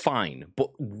 That's fine, but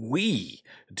we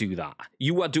do that.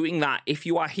 You are doing that if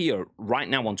you are here right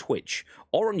now on Twitch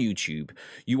or on YouTube.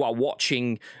 You are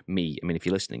watching me. I mean, if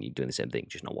you're listening, you're doing the same thing,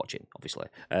 just not watching, obviously.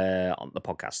 On the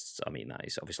podcasts, I mean, that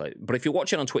is obviously. But if you're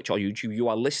watching on Twitch or YouTube, you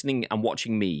are listening and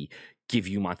watching me give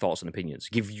you my thoughts and opinions,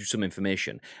 give you some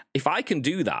information. If I can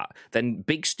do that, then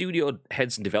big studio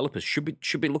heads and developers should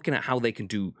be looking at how they can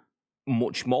do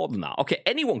much more than that. Okay,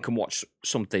 anyone can watch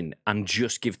something and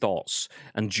just give thoughts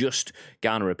and just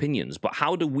garner opinions, but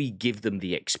how do we give them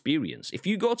the experience? If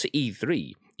you go to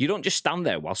E3, you don't just stand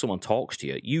there while someone talks to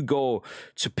you. You go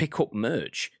to pick up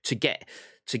merch, to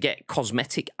get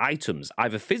cosmetic items,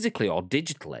 either physically or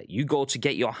digitally. You go to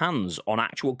get your hands on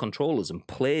actual controllers and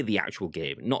play the actual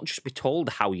game, not just be told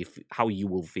how you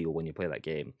will feel when you play that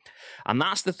game. And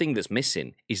that's the thing that's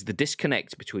missing, is the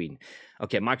disconnect between,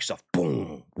 okay, Microsoft,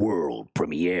 boom, world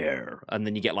premiere, and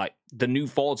then you get like the new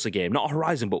Forza game, not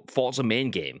Horizon, but Forza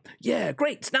main game. Yeah,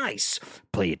 great, it's nice.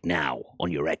 Play it now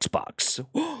on your Xbox.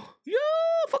 Yeah,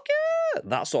 fuck yeah,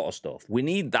 that sort of stuff. We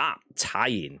need that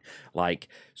tie-in, like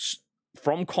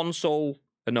from show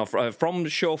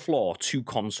floor to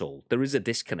console. There is a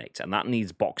disconnect, and that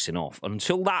needs boxing off.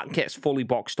 Until that gets fully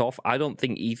boxed off, I don't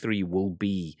think E3 will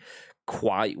be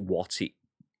quite what it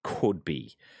could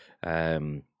be.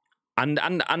 And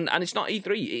it's not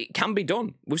E3. It can be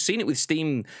done. We've seen it with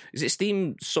Steam. Is it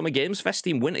Steam Summer Games Fest,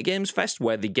 Steam Winter Games Fest,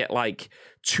 where they get like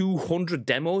 200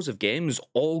 demos of games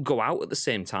all go out at the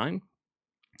same time?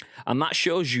 And that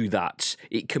shows you that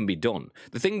it can be done.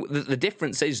 The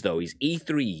difference is, though, is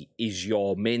E3 is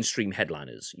your mainstream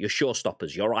headliners, your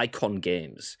showstoppers, your icon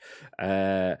games.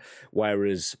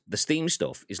 Whereas the Steam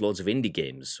stuff is loads of indie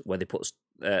games where they put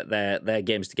their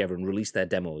games together and release their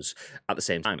demos at the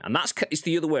same time. And it's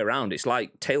the other way around. It's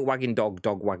like tail wagging dog,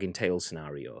 dog wagging tail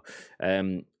scenario.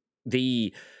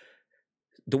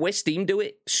 The way Steam do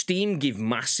it, Steam give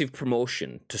massive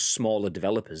promotion to smaller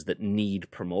developers that need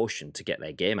promotion to get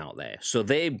their game out there. So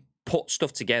they put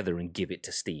stuff together and give it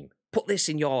to Steam. Put this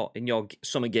in your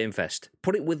Summer Game Fest.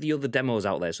 Put it with the other demos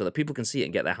out there so that people can see it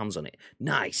and get their hands on it.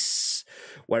 Nice.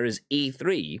 Whereas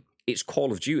E3, it's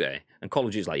Call of Duty, and Call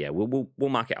of Duty's like, yeah, we'll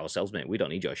market ourselves, mate. We don't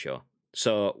need your show.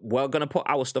 So we're going to put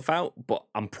our stuff out, but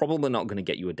I'm probably not going to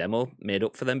get you a demo made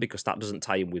up for them, because that doesn't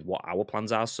tie in with what our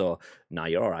plans are. So, nah,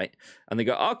 you're all right. And they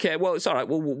go, okay, well, it's all right.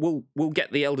 We'll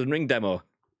get the Elden Ring demo.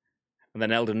 And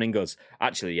then Elden Ring goes,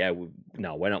 actually, yeah,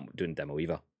 no, we're not doing demo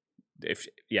either. If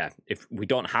we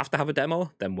don't have to have a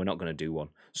demo, then we're not going to do one.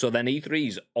 So then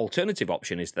E3's alternative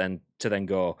option is then to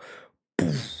go,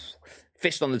 poof,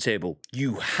 fist on the table.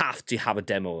 You have to have a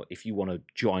demo if you want to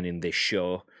join in this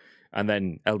show. And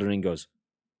then Elden Ring goes,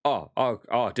 oh,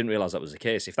 I didn't realize that was the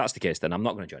case. If that's the case, then I'm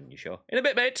not going to join your show. In a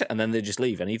bit, mate. And then they just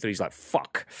leave. And E3's like,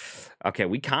 fuck. Okay,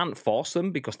 we can't force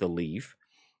them because they'll leave.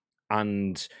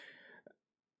 And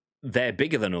they're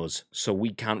bigger than us, so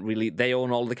we can't really, they own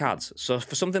all the cards. So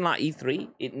for something like E3,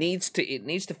 it needs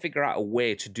to figure out a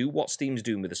way to do what Steam's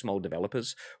doing with the small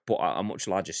developers, but at a much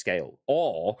larger scale.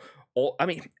 Or I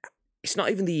mean, it's not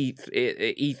even the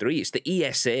E3, it's the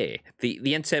ESA,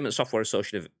 the Entertainment Software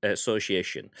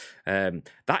Association.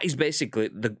 That is basically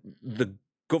the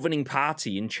governing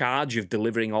party in charge of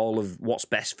delivering all of what's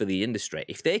best for the industry.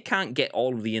 If they can't get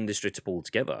all of the industry to pull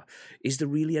together, is there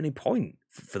really any point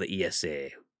for the ESA?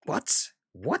 What?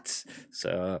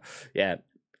 So, yeah,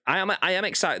 I am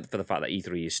excited for the fact that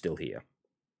E3 is still here.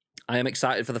 I am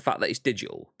excited for the fact that it's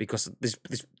digital because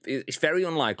it's very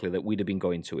unlikely that we'd have been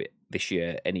going to it this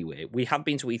year anyway. We have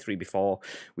been to E3 before.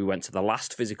 We went to the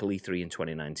last physical E3 in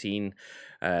 2019.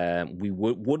 We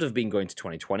would have been going to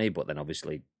 2020, but then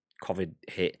obviously COVID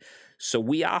hit. So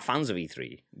we are fans of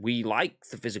E3. We like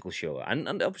the physical show. And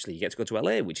obviously you get to go to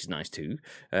LA, which is nice too.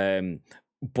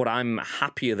 But I'm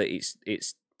happier that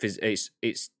it's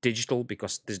digital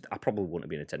because I probably wouldn't have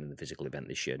been attending the physical event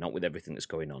this year, not with everything that's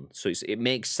going on. So it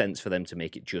makes sense for them to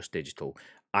make it just digital.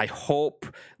 I hope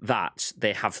that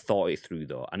they have thought it through,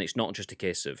 though, and it's not just a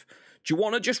case of, do you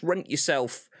want to just rent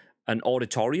yourself an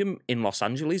auditorium in Los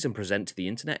Angeles and present to the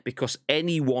internet? Because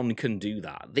anyone can do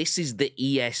that. This is the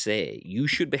ESA. You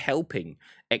should be helping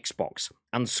Xbox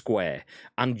and Square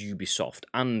and Ubisoft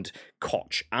and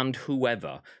Koch and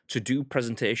whoever to do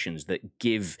presentations that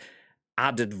give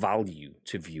added value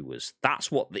to viewers. That's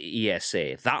what the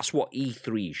ESA, that's what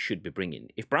E3 should be bringing.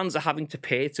 If brands are having to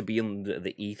pay to be under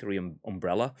the E3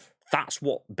 umbrella, that's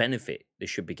what benefit they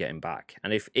should be getting back.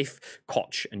 And if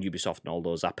Koch and Ubisoft and all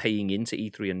those are paying into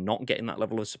E3 and not getting that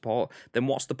level of support, then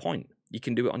what's the point? You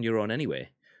can do it on your own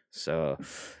anyway. So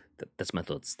that's my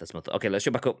thoughts. Okay, let's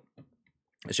jump back up.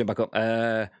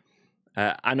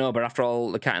 I know, but after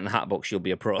all the Cat in the Hat books, you'll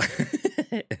be a pro.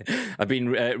 I've been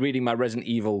reading my Resident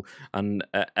Evil and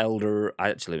Elder. I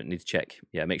actually need to check.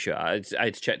 Yeah, make sure. I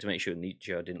had to check to make sure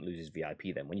Nietzsche didn't lose his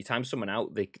VIP then. When you time someone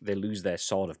out, they lose their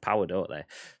sword of power, don't they?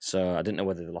 So I didn't know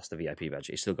whether they lost the VIP badge.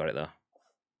 He still got it, though.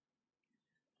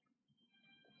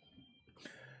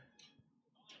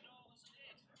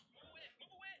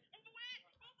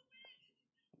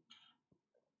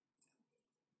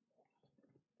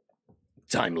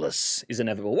 Timeless is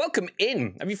inevitable. Welcome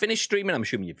in. Have you finished streaming? I'm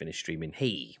assuming you finished streaming.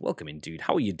 Hey, welcome in, dude.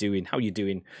 How are you doing?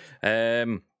 Okay,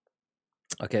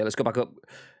 let's go back up.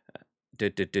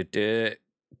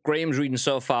 Graham's reading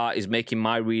so far is making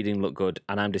my reading look good,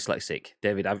 and I'm dyslexic.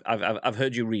 David, I've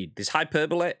heard you read. There's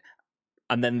hyperbole,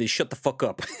 and then they shut the fuck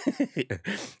up.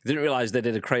 Didn't realize they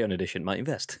did a crayon edition. Might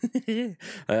invest.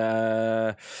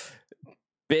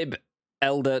 Bib,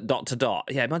 Elder, ...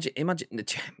 Yeah, imagine.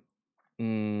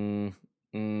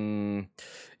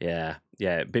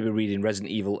 Yeah. Bibby reading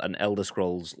Resident Evil and Elder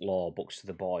Scrolls lore books to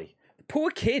the boy.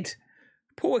 Poor kid.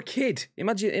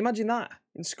 Imagine that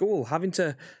in school having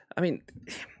to. I mean,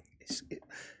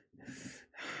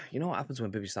 you know what happens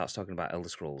when Bibby starts talking about Elder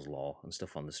Scrolls lore and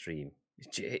stuff on the stream?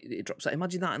 It drops out.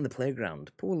 Imagine that in the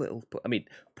playground. Poor little. I mean,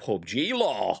 PUBG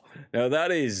lore. Now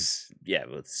that is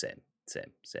well, same.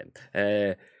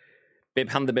 Bib,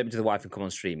 hand the baby to the wife and come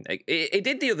on stream. It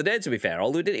did the other day, to be fair.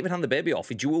 Although he didn't even hand the baby off,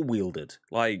 he dual wielded.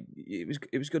 Like it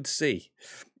was good to see.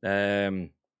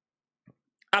 Afternoon,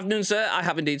 sir. I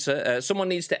have indeed, sir. Someone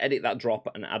needs to edit that drop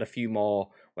and add a few more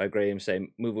where Graham's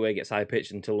saying "move away" gets high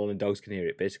pitched until only dogs can hear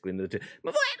it. Basically, move away.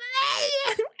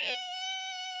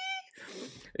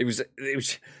 It was.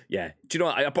 Yeah. Do you know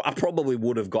what? I probably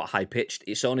would have got high pitched.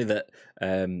 It's only that.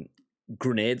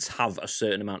 Grenades have a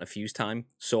certain amount of fuse time,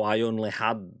 so I only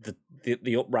had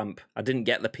the up ramp. I didn't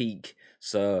get the peak,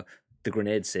 so the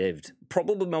grenade saved.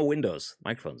 Probably my Windows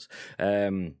microphones.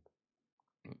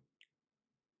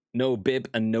 No bib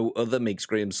and no other makes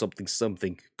Graham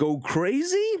something. Go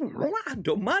crazy?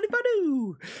 Don't mind if I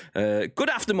do. Good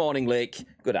after morning, Lake.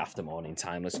 Good after morning,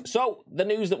 Timeless. So, the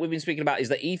news that we've been speaking about is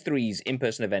that E3's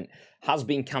in-person event has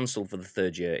been cancelled for the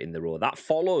third year in the row. That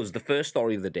follows the first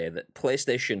story of the day that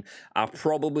PlayStation are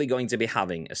probably going to be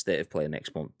having a State of Play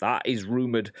next month. That is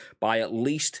rumoured by at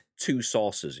least 2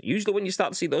 sources. Usually when you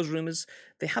start to see those rumours,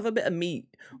 they have a bit of meat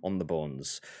on the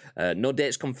bones. No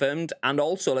dates confirmed. And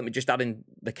also, let me just add in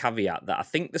the caveat that I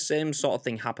think the same sort of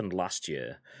thing happened last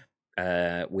year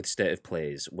with State of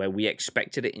Plays, where we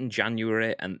expected it in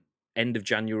January and end of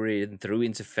January and through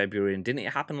into February. And didn't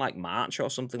it happen like March or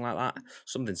something like that?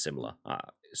 Something similar.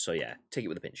 So yeah, take it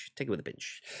with a pinch.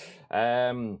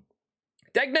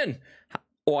 Degnan!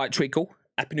 All right, Treacle.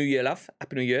 Happy New Year, love.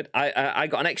 Happy New Year. I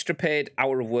got an extra paid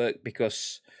hour of work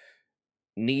because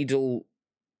Needle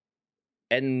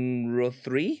Enro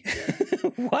 3?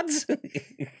 What?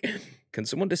 Can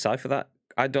someone decipher that?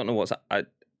 I don't know what's... I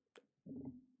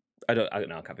don't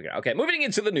know. I can't figure it out. Okay, moving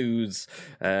into the news.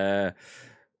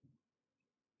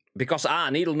 Because,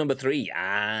 Needle number 3.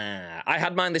 I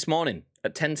had mine this morning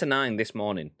at 10 to 9 this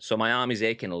morning. So my arm is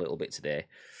aching a little bit today.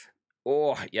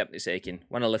 Oh, yep, it's aching.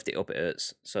 When I lift it up, it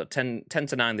hurts. So 10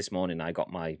 to 9 this morning, I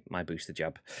got my booster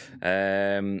jab.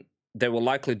 They will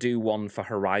likely do one for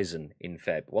Horizon in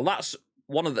Feb. Well, that's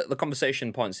one of the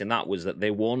conversation points in that was that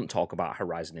they won't talk about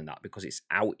Horizon in that because it's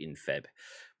out in Feb.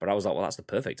 But I was like, well, that's the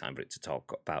perfect time for it to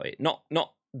talk about it. Not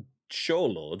show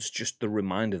loads, just the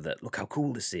reminder that, look how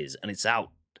cool this is, and it's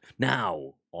out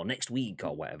now. or next week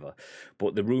or whatever.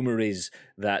 But the rumor is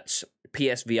that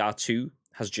PSVR 2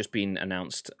 has just been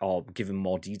announced or given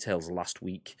more details last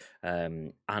week.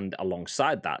 And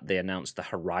alongside that, they announced the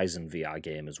Horizon VR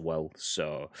game as well.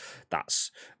 So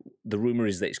that's the rumor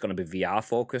is that it's going to be VR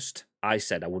focused. I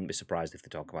said I wouldn't be surprised if they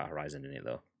talk about Horizon in it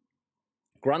though.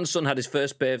 Grandson had his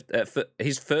first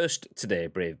today,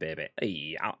 brave baby.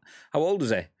 Hey, how old is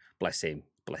he? Bless him.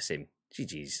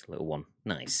 GG's, little one.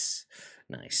 Nice.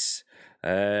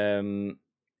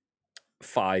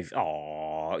 5.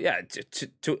 Oh, yeah,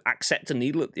 to accept a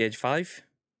needle at the age of 5.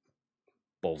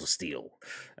 Balls of steel.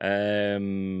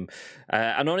 And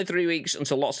only 3 weeks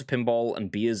until lots of pinball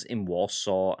and beers in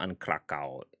Warsaw and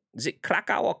Krakow. Is it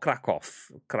Krakow or Krakow?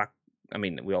 I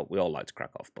mean, we all like to crack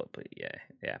off, but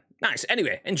yeah. Nice.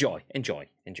 Anyway, enjoy.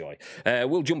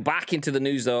 We'll jump back into the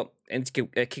news, though, and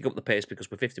kick up the pace because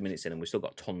we're 50 minutes in and we've still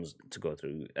got tons to go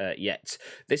through yet.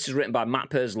 This is written by Matt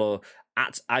Perslow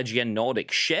at IGN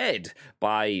Nordic, shared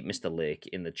by Mr. Lake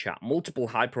in the chat. Multiple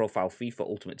high-profile FIFA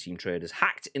Ultimate Team traders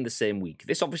hacked in the same week.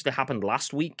 This obviously happened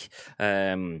last week,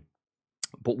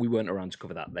 but we weren't around to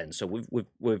cover that then, so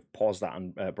we've paused that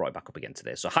and brought it back up again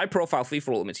today. So high-profile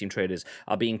FIFA Ultimate Team traders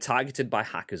are being targeted by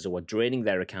hackers who are draining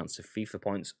their accounts of FIFA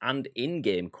points and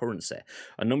in-game currency.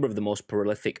 A number of the most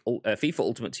prolific FIFA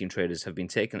Ultimate Team traders have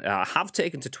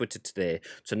taken to Twitter today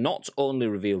to not only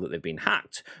reveal that they've been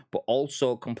hacked, but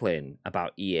also complain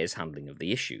about EA's handling of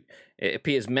the issue. It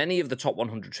appears many of the top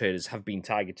 100 traders have been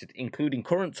targeted, including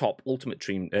current top Ultimate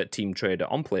Team trader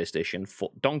on PlayStation,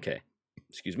 Foot Donkey.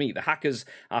 The hackers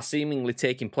are seemingly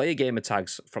taking player gamer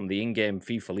tags from the in-game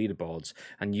FIFA leaderboards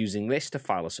and using this to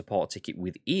file a support ticket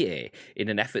with EA in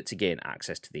an effort to gain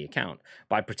access to the account.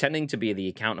 By pretending to be the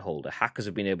account holder, hackers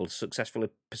have been able to successfully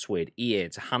persuade EA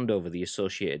to hand over the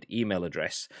associated email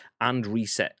address and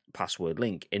reset password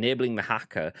link, enabling the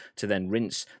hacker to then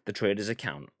rinse the trader's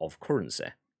account of currency.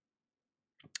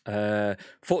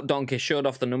 Foot Donkey showed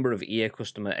off the number of EA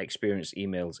customer experience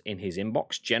emails in his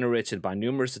inbox, generated by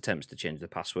numerous attempts to change the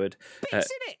password. Bits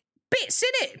in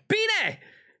it! Beanie!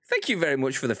 Thank you very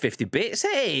much for the 50 bits.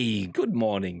 Hey, good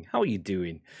morning. How are you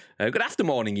doing? Good after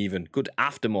morning, even. Good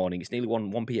after morning. It's nearly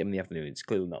 1 p.m. in the afternoon. It's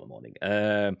clearly not the morning.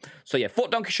 Foot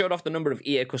Donkey showed off the number of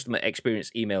EA customer experience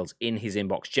emails in his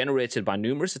inbox, generated by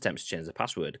numerous attempts to change the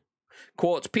password.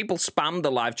 Quote, people spammed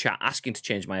the live chat asking to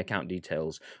change my account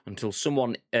details until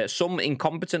some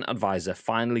incompetent advisor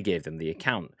finally gave them the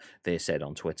account, they said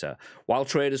on Twitter. While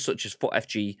traders such as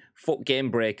FootFG, Foot Game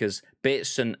Breakers,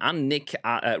 Bateson, and Nick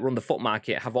Run the Foot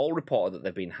Market have all reported that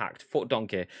they've been hacked. Foot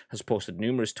Donkey has posted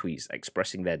numerous tweets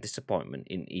expressing their disappointment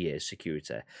in EA's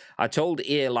security. I told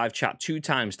EA live chat 2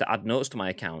 times to add notes to my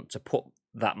account to put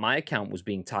that my account was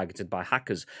being targeted by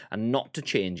hackers and not to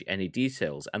change any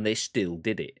details, and they still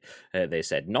did it. They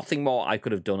said, nothing more I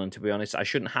could have done, and to be honest, I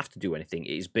shouldn't have to do anything.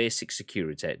 It is basic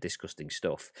security, disgusting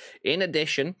stuff. In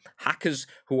addition, hackers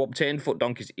who obtained Foot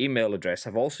Donkey's email address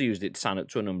have also used it to sign up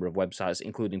to a number of websites,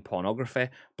 including pornography,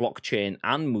 blockchain,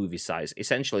 and movie sites.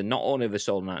 Essentially, not only have they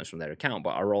stolen items from their account,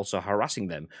 but are also harassing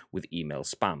them with email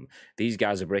spam. These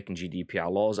guys are breaking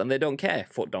GDPR laws, and they don't care,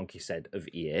 Foot Donkey said of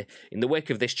EA. In the wake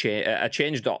of this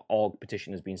Change.org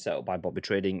petition has been set up by Bobby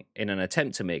Trading in an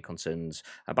attempt to make concerns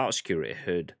about security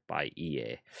heard by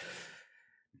EA.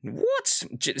 What?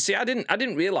 See, I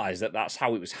didn't realize that that's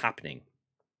how it was happening.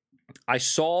 I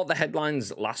saw the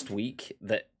headlines last week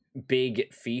that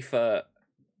big FIFA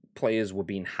players were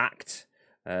being hacked.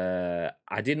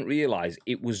 I didn't realize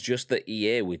it was just that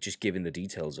EA were just giving the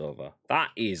details over. That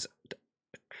is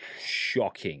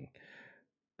shocking.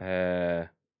 Let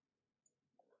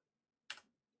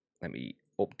me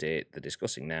update the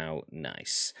discussing now.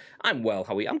 Nice. I'm well,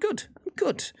 Howie. I'm good,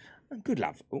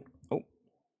 love.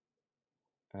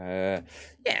 Yeah,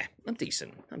 I'm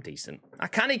decent. I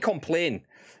can't complain.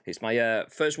 It's my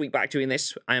first week back doing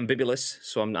this. I am bibulous,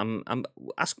 so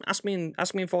ask me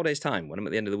in 4 days' time when I'm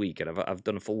at the end of the week, and I've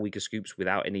done a full week of scoops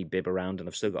without any bib around, and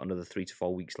I've still got another 3 to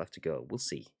 4 weeks left to go. We'll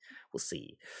see.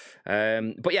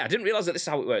 But yeah, I didn't realize that this is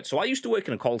how it worked. So I used to work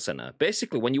in a call center.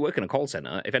 Basically, when you work in a call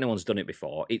center, if anyone's done it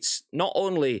before, it's not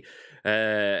only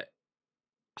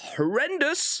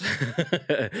horrendous,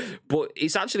 but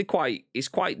it's actually quite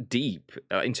deep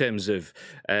in terms of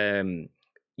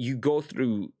you go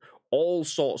through all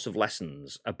sorts of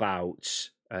lessons about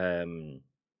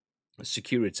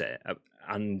security.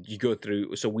 And you go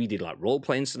through, so we did like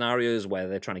role-playing scenarios where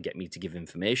they're trying to get me to give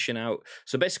information out.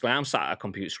 So basically, I'm sat at a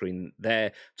computer screen,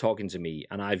 they're talking to me,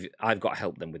 and I've got to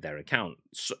help them with their account.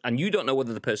 So, and you don't know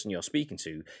whether the person you're speaking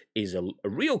to is a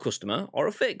real customer or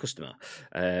a fake customer.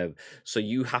 So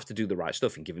you have to do the right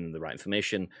stuff and give them the right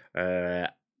information.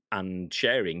 and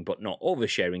sharing, but not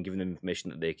oversharing, giving them information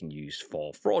that they can use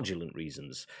for fraudulent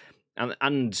reasons. And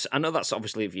I know that's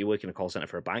obviously, if you work in a call center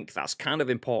for a bank, that's kind of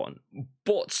important.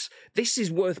 But this is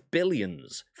worth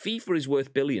billions. FIFA is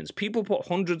worth billions. People put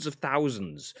hundreds of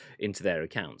thousands into their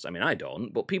accounts. I mean, I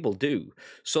don't, but people do.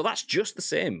 So that's just the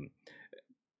same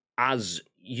as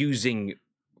using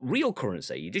real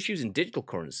currency. You're just using digital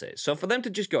currency. So for them to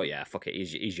just go, yeah, fuck it,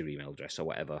 here's your email address or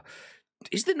whatever.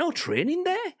 Is there no training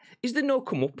there? Is there no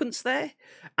comeuppance there?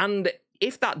 And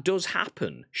if that does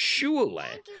happen, surely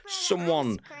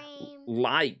someone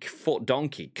like Foot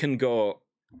Donkey can go,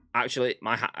 actually,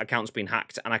 my account's been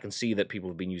hacked and I can see that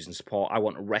people have been using support. I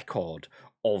want a record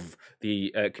of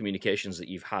the communications that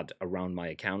you've had around my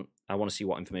account. I want to see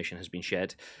what information has been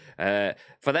shared.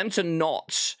 For them to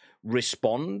not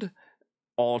respond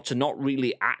or to not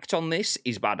really act on this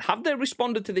is bad. Have they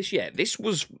responded to this yet? This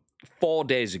was 4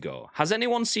 days ago. Has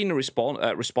anyone seen a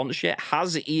response yet?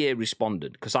 Has EA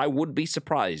responded? Because I would be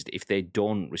surprised if they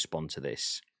don't respond to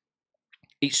this.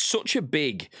 It's such a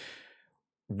big,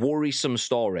 worrisome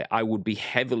story. I would be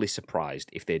heavily surprised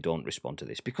if they don't respond to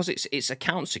this, because it's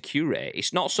account security.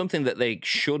 It's not something that they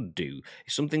should do.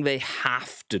 It's something they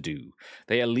have to do.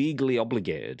 They are legally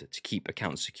obligated to keep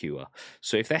accounts secure.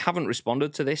 So if they haven't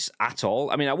responded to this at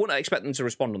all, I mean, I wouldn't expect them to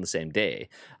respond on the same day.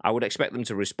 I would expect them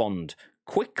to respond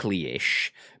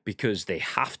quickly-ish because they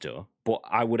have to, but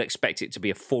I would expect it to be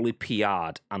a fully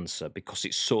PR'd answer because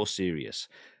it's so serious.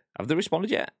 Have they responded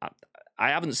yet? I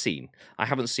haven't seen.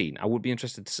 I would be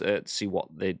interested to see what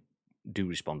they do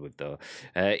respond with, though.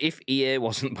 If EA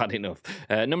wasn't bad enough.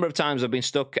 A number of times I've been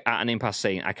stuck at an impasse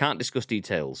saying I can't discuss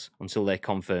details until they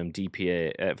confirm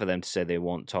DPA for them to say they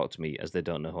won't talk to me as they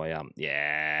don't know who I am.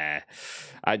 Yeah.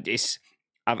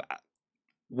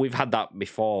 We've had that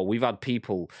before. We've had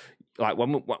people, like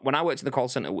when I worked in the call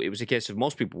center, it was a case of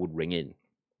most people would ring in.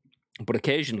 But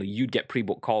occasionally you'd get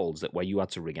pre-booked calls where you had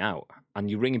to ring out, and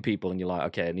you're ringing people and you're like,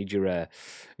 okay, I need you to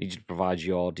provide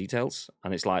your details.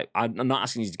 And it's like, I'm not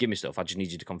asking you to give me stuff. I just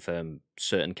need you to confirm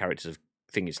certain characters of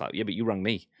things. It's like, yeah, but you rang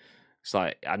me. It's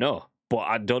like, I know, but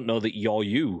I don't know that you're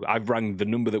you. I've rang the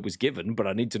number that was given, but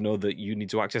I need to know that you need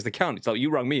to access the account. It's like, you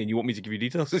rang me and you want me to give you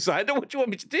details. It's like, I don't know what you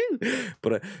want me to do.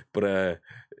 But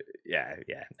yeah.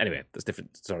 Anyway, that's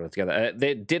different story altogether.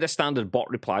 They did a standard bot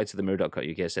reply to the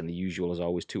mirror.co.uk saying the usual as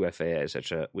always, 2FA,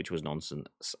 etc., which was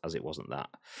nonsense, as it wasn't that.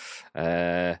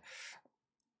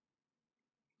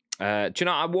 Do you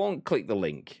know, I won't click the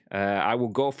link. I will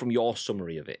go from your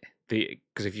summary of it.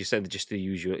 Because if you said just the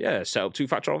usual, set up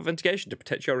two-factor authentication to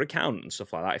protect your account and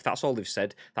stuff like that, if that's all they've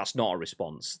said, that's not a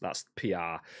response. That's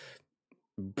PR.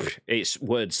 It's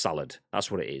word salad.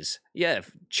 That's what it is. Yeah,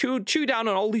 chew down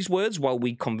on all these words while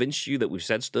we convince you that we've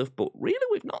said stuff, but really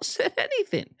we've not said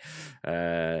anything.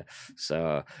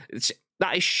 So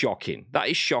that is shocking. That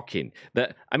is shocking.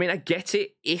 I mean, I get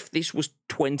it if this was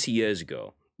 20 years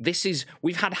ago.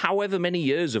 We've had however many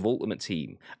years of Ultimate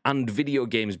Team and video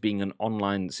games being an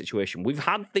online situation. We've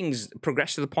had things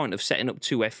progress to the point of setting up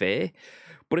 2FA.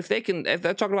 But if they're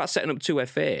talking about setting up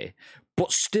 2FA,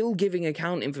 but still giving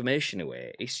account information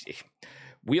away,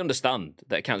 we understand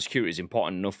that account security is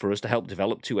important enough for us to help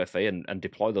develop 2FA and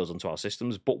deploy those onto our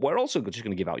systems, but we're also just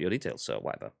going to give out your details, so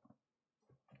whatever.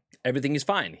 Everything is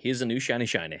fine. Here's a new shiny.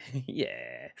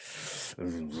 Yeah.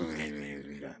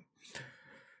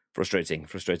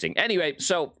 Frustrating. Anyway,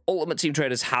 so Ultimate Team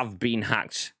traders have been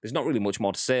hacked. There's not really much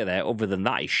more to say there other than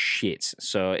that is shit.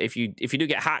 So if you do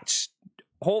get hacked,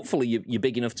 hopefully you're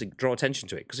big enough to draw attention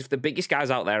to it. Because if the biggest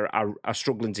guys out there are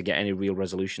struggling to get any real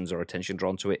resolutions or attention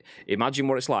drawn to it, imagine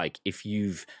what it's like if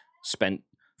you've spent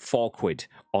 £4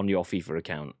 on your FIFA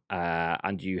account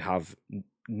and you have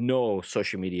no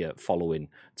social media following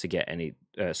to get any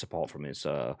support from it.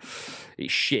 So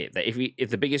it's shit. That if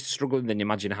the biggest is struggling, then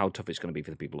imagine how tough it's going to be for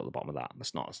the people at the bottom of that.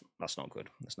 That's not good.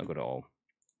 That's not good at all.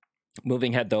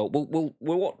 Moving ahead, though, we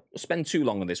won't spend too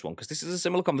long on this one because this is a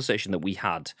similar conversation that we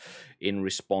had in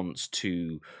response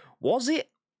to was it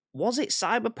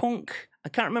Cyberpunk? I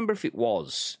can't remember if it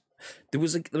was. There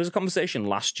was a conversation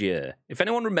last year. If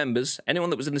anyone remembers,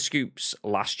 anyone that was in the scoops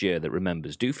last year that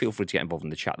remembers, do feel free to get involved in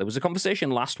the chat. There was a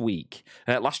conversation last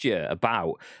year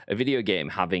about a video game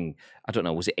having, I don't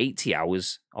know, was it 80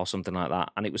 hours or something like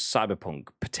that? And it was Cyberpunk,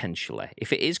 potentially.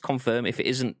 If it is, confirm. If it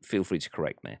isn't, feel free to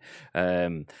correct me.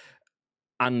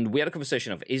 And we had a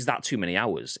conversation of, is that too many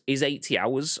hours? Is 80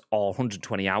 hours or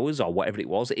 120 hours or whatever it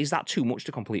was, is that too much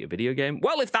to complete a video game?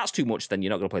 Well, if that's too much, then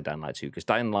you're not going to play Dying Light 2, because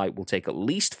Dying Light will take at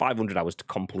least 500 hours to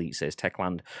complete, says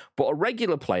Techland. But a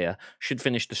regular player should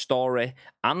finish the story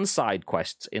and side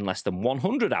quests in less than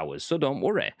 100 hours, so don't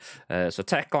worry. So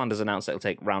Techland has announced that it'll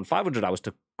take around 500 hours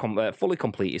to fully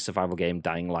complete his survival game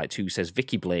Dying Light 2, says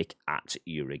Vicky Blake at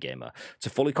Eurogamer. To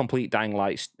fully complete Dying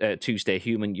Light 2 Stay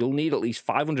Human, you'll need at least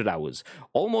 500 hours,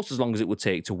 almost as long as it would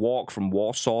take to walk from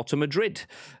Warsaw to Madrid.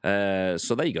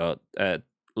 So there you go.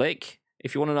 Lake,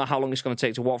 if you want to know how long it's going to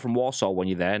take to walk from Warsaw when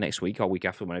you're there next week or week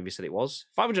after, whenever you said it was,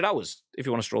 500 hours. If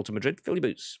you want to stroll to Madrid, fill your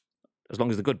boots. As long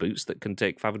as they're good boots that can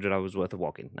take 500 hours worth of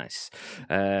walking. Nice.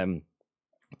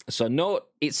 So no,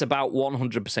 it's about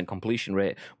 100% completion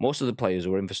rate. Most of the players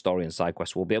who are in for story and side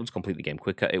quests will be able to complete the game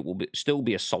quicker. It will still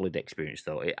be a solid experience,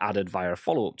 though. It added via a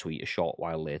follow-up tweet a short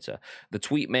while later. The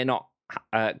tweet may not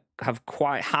have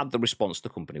quite had the response the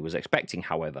company was expecting,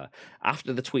 however.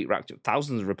 After the tweet racked up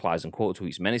thousands of replies and quote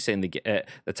tweets, many saying the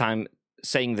time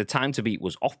to beat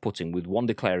was off-putting, with one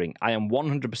declaring, "I am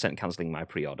 100% cancelling my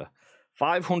pre-order."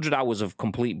 500 hours of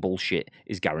complete bullshit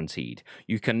is guaranteed.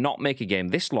 You cannot make a game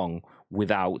this long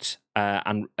without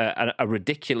a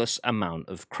ridiculous amount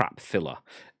of crap filler,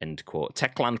 end quote.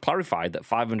 Techland clarified that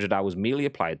 500 hours merely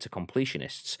applied to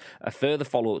completionists. A further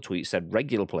follow-up tweet said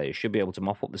regular players should be able to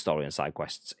mop up the story and side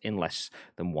quests in less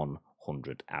than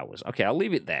 100 hours. Okay, I'll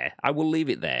leave it there. I will leave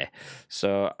it there.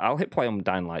 So I'll hit play on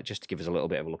Dying Light just to give us a little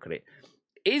bit of a look at it.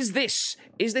 Is this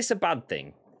a bad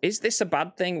thing? Is this a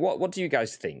bad thing? What do you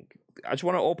guys think? I just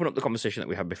want to open up the conversation that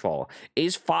we had before.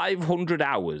 Is 500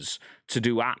 hours to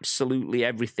do absolutely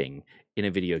everything in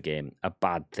a video game a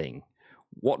bad thing?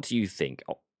 What do you think?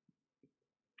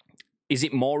 Is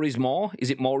it more is more?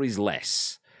 Is it more is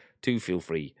less? Do feel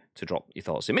free to drop your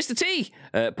thoughts in. Mr. T!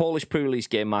 Polish pre-release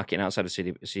game marketing outside of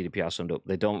CDPR summed up.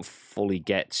 They don't fully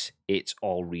get it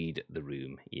or read the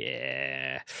room.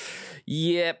 Yeah.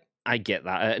 Yep. I get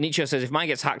that. Nietzsche says, if mine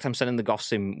gets hacked, I'm sending the goth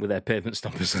sim with their pavement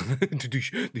stompers.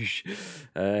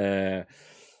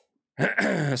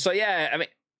 So, yeah, I mean,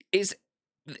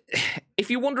 if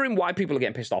you're wondering why people are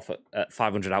getting pissed off at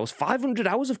 500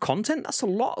 hours of content, that's a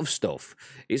lot of stuff.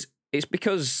 It's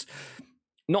because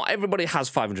not everybody has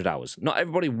 500 hours. Not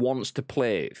everybody wants to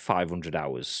play 500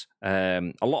 hours.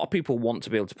 A lot of people want to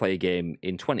be able to play a game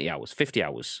in 20 hours, 50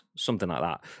 hours, something like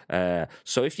that.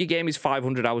 So if your game is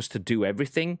 500 hours to do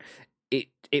everything, it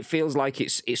feels like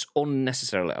it's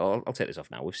unnecessarily. I'll take this off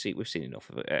now. We've seen enough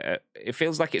of it. It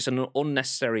feels like it's an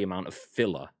unnecessary amount of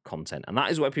filler content, and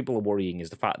that is where people are worrying, is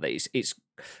the fact that it's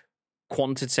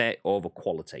quantity over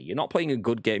quality. You're not playing a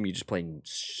good game, you're just playing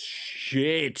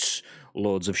shit,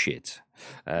 loads of shit.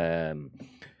 And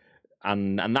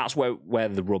that's where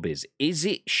the rub is. Is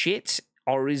it shit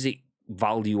or is it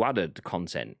value-added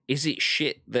content? Is it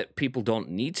shit that people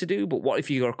don't need to do? But what if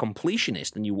you're a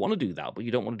completionist and you want to do that, but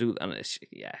you don't want to do that? And it's,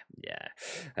 yeah.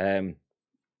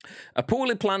 A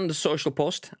poorly planned social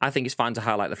post. I think it's fine to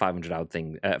highlight the 500 hours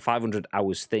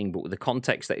thing, but with the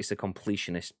context that it's a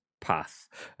completionist path.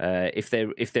 If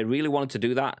they really wanted to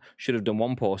do that, should have done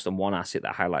one post and one asset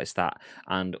that highlights that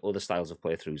and other styles of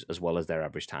playthroughs as well as their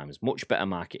average times. Much better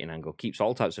marketing angle, keeps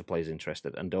all types of players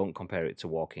interested, and don't compare it to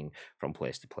walking from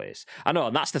place to place. I know,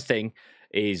 and that's the thing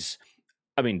is,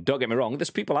 I mean, don't get me wrong, there's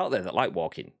people out there that like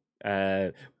walking.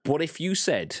 But if you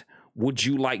said, would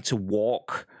you like to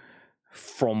walk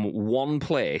from one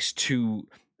place to,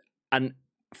 and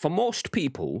for most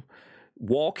people,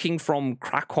 walking from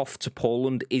Krakow to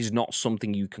Poland is not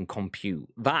something you can compute.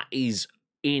 That is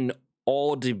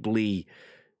inaudibly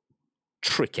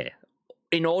tricky,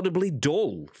 inaudibly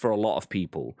dull for a lot of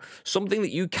people. Something that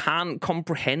you can't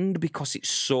comprehend because it's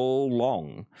so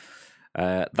long.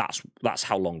 That's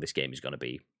how long this game is going to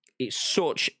be. It's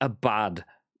such a bad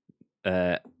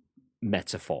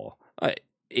metaphor.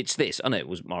 It's this, and it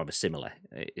was more of a simile.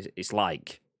 It's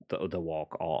like the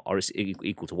walk, or it's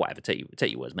equal to whatever. Take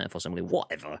your words, metaphor, simile,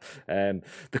 whatever.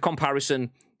 The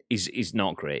comparison is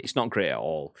not great. It's not great at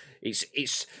all.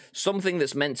 It's something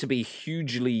that's meant to be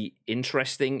hugely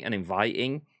interesting and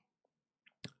inviting.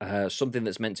 Something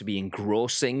that's meant to be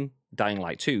engrossing. Dying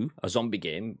Light 2, a zombie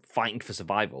game fighting for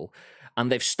survival,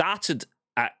 and they've started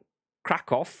at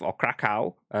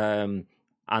Krakow.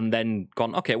 And then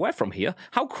gone, okay, we're from here.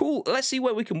 How cool. Let's see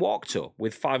where we can walk to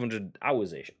with 500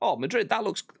 hours-ish. Oh, Madrid,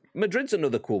 Madrid's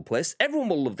another cool place. Everyone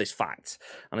will love this fact.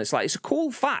 And it's like, it's a cool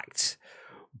fact.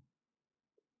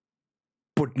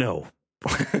 But no.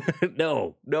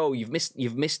 no, you've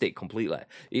missed it completely.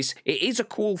 It is a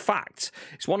cool fact.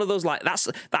 It's one of those, like,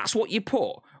 that's what you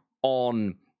put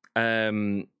on,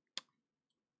 what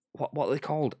are they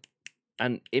called?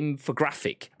 An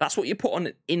infographic. That's what you put on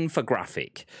an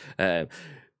infographic.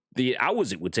 The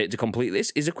hours it would take to complete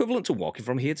this is equivalent to walking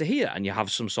from here to here, and you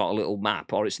have some sort of little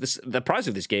map, or the price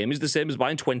of this game is the same as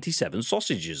buying 27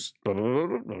 sausages.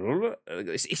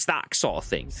 It's that sort of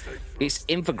thing. It's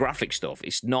infographic stuff.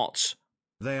 It's not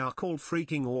They are called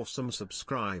freaking awesome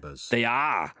subscribers. They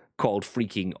are called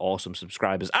freaking awesome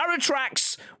subscribers.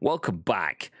 Aratrax, welcome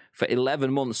back for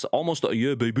 11 months, almost a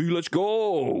year, baby. Let's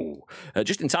go.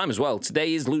 Just in time as well.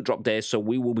 Today is loot drop day, so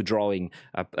we will be drawing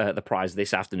the prize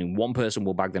this afternoon. One person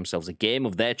will bag themselves a game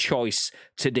of their choice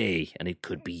today, and it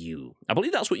could be you. I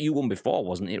believe that's what you won before,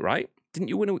 wasn't it, right? Didn't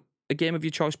you win a game of your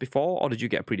choice before, or did you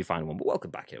get a predefined one? But welcome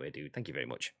back anyway, dude. Thank you very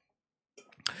much.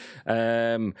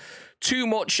 Too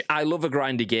much. I love a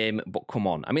grindy game, but come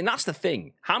on. I mean, that's the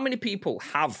thing. How many people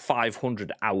have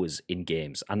 500 hours in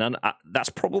games? And then, that's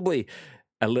probably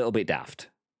a little bit daft.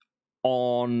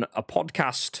 On a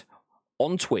podcast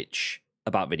on Twitch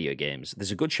about video games,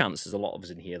 there's a good chance there's a lot of us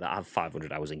in here that have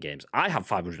 500 hours in games. I have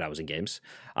 500 hours in games.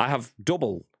 I have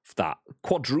double that,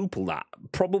 quadruple that,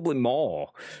 probably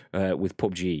more with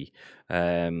PUBG.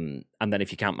 And then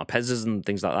if you count my Pezzas and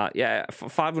things like that, yeah,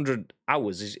 500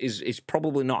 hours is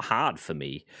probably not hard for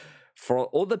me. For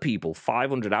other people,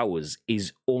 500 hours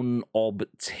is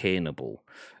unobtainable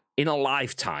in a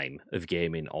lifetime of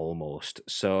gaming almost.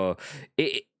 So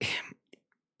it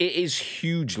is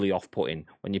hugely off-putting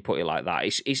when you put it like that.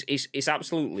 It's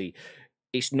absolutely,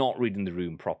 it's not reading the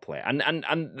room properly.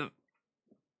 And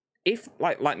if,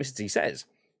 like Mr. T says,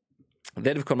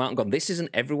 they'd have come out and gone, this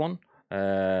isn't everyone.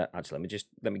 Actually,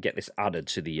 let me get this added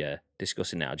to the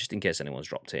discussing now, just in case anyone's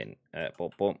dropped in.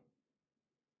 But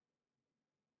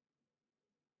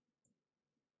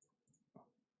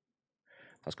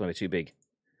that's going to be too big.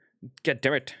 Get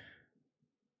damn it.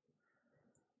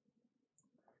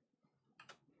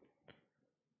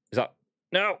 Is that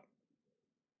no?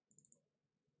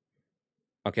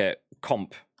 Okay,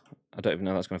 comp. I don't even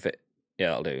know if that's going to fit. Yeah,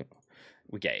 that'll do.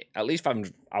 We get at least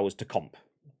 500 hours to comp.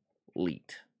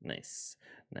 Lead. Nice.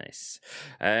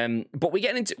 But we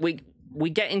get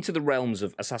into the realms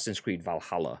of Assassin's Creed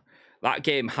Valhalla. That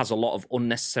game has a lot of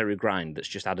unnecessary grind that's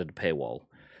just added a paywall.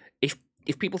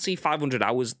 If people see 500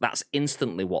 hours, that's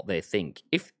instantly what they think.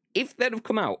 If they'd have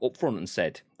come out up front and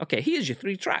said, okay, here's your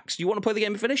 3 tracks. You want to play the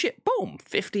game and finish it? Boom,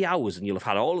 50 hours, and you'll have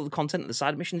had all of the content of the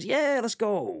side missions. Yeah, let's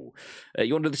go.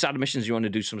 You want to do the side missions, you want to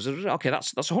do some... Okay,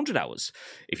 that's 100 hours.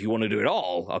 If you want to do it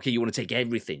all, okay, you want to take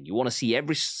everything. You want to see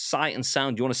every sight and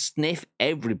sound. You want to sniff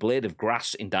every blade of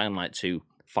grass in Dying Light 2,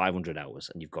 500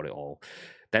 hours, and you've got it all.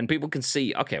 Then people can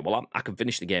see, okay, well, I can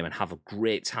finish the game and have a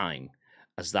great time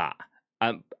as that.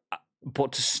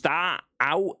 But to start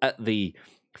out at the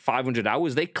 500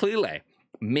 hours, they clearly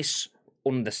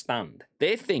misunderstand.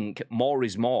 They think more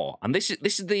is more, and this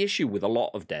is the issue with a lot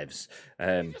of devs.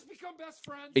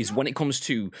 Is when it comes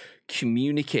to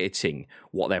communicating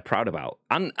what they're proud about,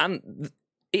 and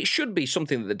it should be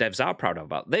something that the devs are proud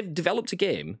about. They've developed a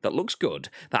game that looks good,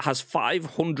 that has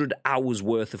 500 hours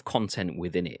worth of content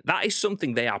within it. That is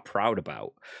something they are proud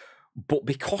about. But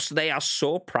because they are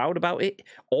so proud about it,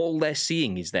 all they're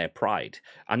seeing is their pride.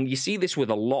 And you see this with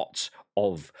a lot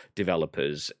of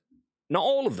developers, not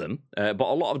all of them, but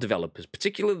a lot of developers,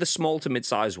 particularly the small to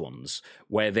mid-sized ones,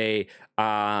 where they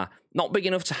are not big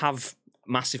enough to have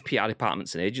massive PR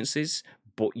departments and agencies,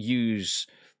 but use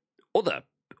other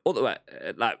like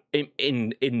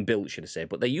inbuilt, should I say,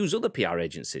 but they use other PR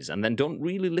agencies and then don't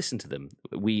really listen to them.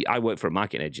 I work for a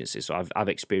marketing agency, so I've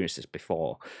experienced this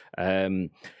before.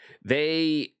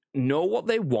 They know what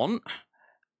they want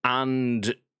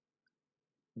and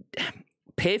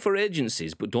pay for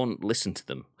agencies, but don't listen to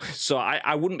them. So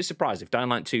I wouldn't be surprised if Dying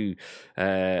Light 2,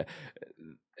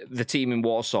 the team in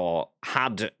Warsaw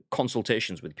had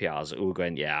consultations with PRs who were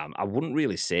going, yeah, I wouldn't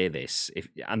really say this.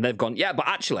 And they've gone, yeah, but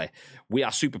actually, we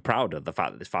are super proud of the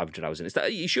fact that there's 500 hours in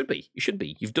it. You should be.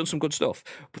 You've done some good stuff.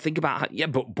 But think about how, yeah,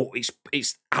 but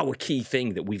it's our key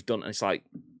thing that we've done. And it's like,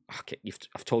 okay,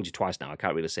 I've told you twice now. I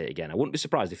can't really say it again. I wouldn't be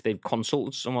surprised if they've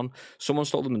consulted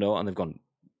someone's told them no, and they've gone,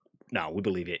 no, we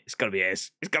believe it. It's got to be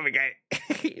Ace. It's got to be gay.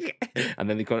 And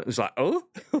then it's like, oh,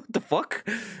 what the fuck?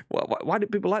 Why do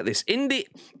people like this? In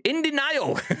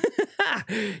Denial.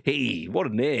 Hey, what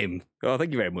a name. Oh,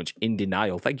 thank you very much. In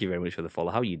Denial. Thank you very much for the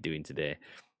follow. How are you doing today?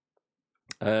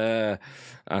 Okay,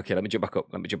 let me jump back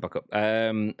up.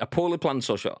 A poorly planned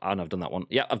social... Oh, no, I've done that one.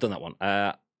 Yeah, I've done that one.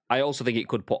 I also think it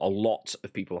could put a lot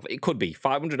of people off. It could be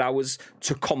 500 hours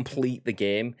to complete the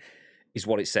game is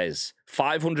what it says.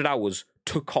 500 hours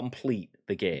to complete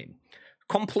the game.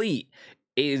 Complete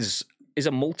is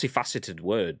a multifaceted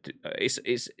word. It's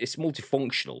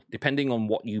multifunctional depending on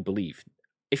what you believe.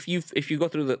 If you go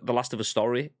through the Last of Us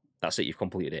story, that's it. You've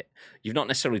completed it. You've not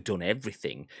necessarily done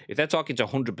everything. If they're talking to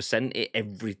 100% it,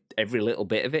 every little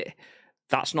bit of it,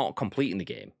 that's not completing the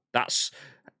game.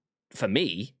 For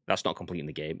me, that's not completing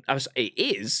the game. It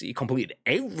is. You completed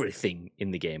everything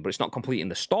in the game, but it's not completing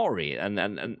the story. And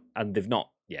they've not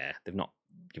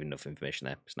giving enough information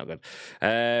there. It's not good.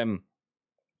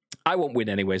 I won't win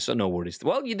anyway, so no worries.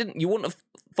 Well, you didn't. You wouldn't have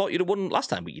thought you'd have won last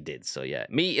time, but you did. So yeah,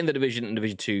 me in the division, in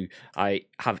Division 2, I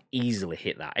have easily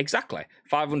hit that. Exactly.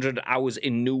 500 hours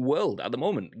in New World at the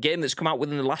moment. Game that's come out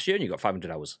within the last year and you got 500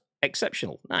 hours.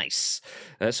 Exceptional. Nice.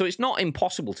 So it's not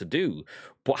impossible to do,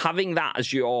 but having that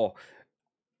as your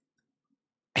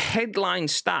headline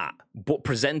stat, but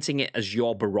presenting it as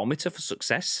your barometer for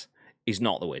success is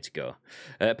not the way to go.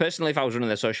 Personally, if I was running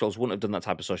their socials, wouldn't have done that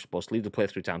type of social post. Leave the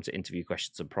playthrough time to interview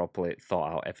questions and properly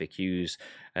thought out FAQs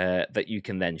that you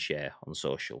can then share on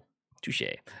social. Touche.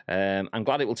 I'm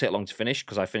glad it will take long to finish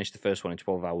because I finished the first one in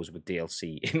 12 hours with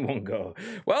DLC in one go.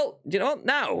 Well, you know what?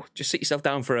 Now, just sit yourself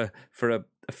down for a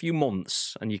few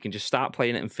months and you can just start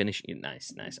playing it and finish it.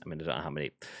 Nice. I mean, I don't know how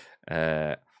many.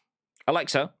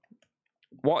 Alexa,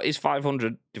 what is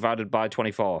 500 divided by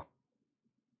 24?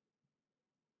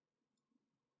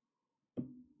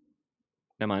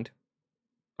 Never mind.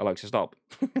 Alexa, stop.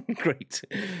 Great.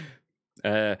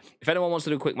 If anyone wants to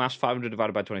do quick maths, 500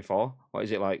 divided by 24, what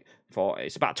is it like?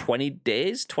 It's about 20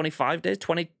 days, 25 days,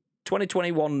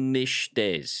 21-ish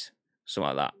days,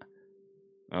 something like that.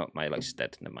 Oh, my Alexa's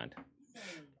dead. Never mind.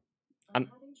 And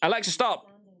Alexa, stop.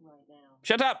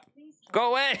 Shut up.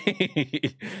 Go away.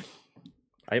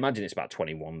 I imagine it's about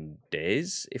 21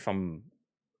 days if I'm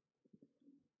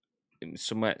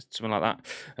somewhere, something like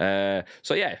that.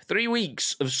 So yeah, 3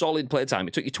 weeks of solid playtime.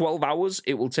 It took you 12 hours.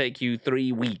 It will take you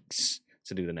 3 weeks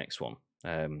to do the next one,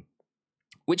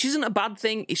 which isn't a bad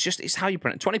thing. It's how you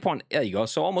print it. 20 point. There you go.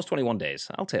 So almost 21 days.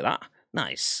 I'll take that.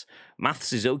 Nice.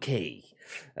 Maths is okay.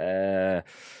 Yeah.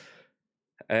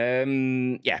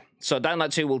 So Dying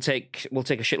Light 2 will take a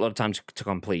shitload of time to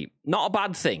complete. Not a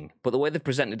bad thing, but the way they've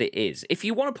presented it is, if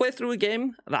you want to play through a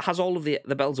game that has all of the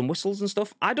bells and whistles and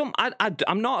stuff, I'm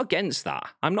not against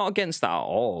that. I'm not against that at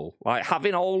all. Like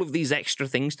having all of these extra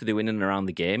things to do in and around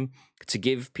the game to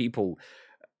give people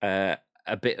a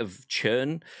bit of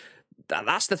churn.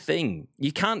 That's the thing.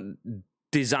 You can't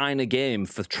design a game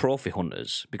for trophy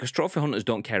hunters because trophy hunters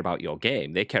don't care about your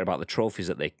game. They care about the trophies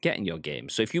that they get in your game.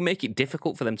 So if you make it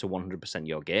difficult for them to 100%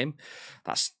 your game,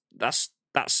 that's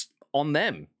on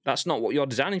them. That's not what you're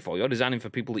designing for. You're designing for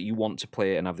people that you want to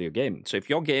play and have your game. So if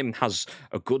your game has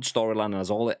a good storyline and has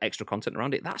all the extra content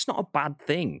around it, that's not a bad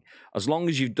thing as long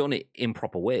as you've done it in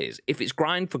proper ways. If it's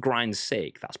grind for grind's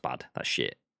sake, that's bad. That's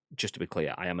shit. Just to be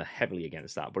clear, I am heavily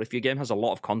against that. But if your game has a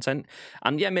lot of content,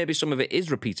 and yeah, maybe some of it is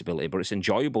repeatability, but it's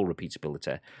enjoyable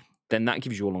repeatability, then that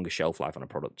gives you a longer shelf life on a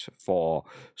product for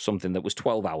something that was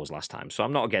 12 hours last time. So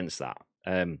I'm not against that.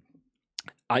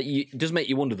 It does make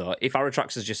you wonder, though, if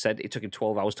Aratrax has just said it took him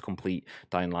 12 hours to complete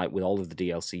Dying Light with all of the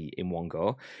DLC in one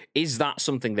go, is that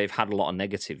something they've had a lot of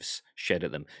negatives shed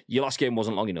at them? Your last game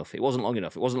wasn't long enough. It wasn't long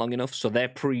enough. It wasn't long enough. So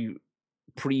their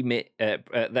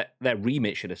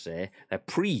remit, should I say, their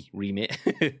pre-remit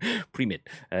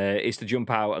is to jump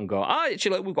out and go,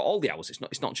 actually, we've got all the hours.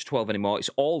 It's not just 12 anymore. It's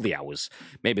all the hours.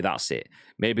 Maybe that's it.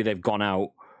 Maybe they've gone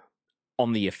out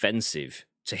on the offensive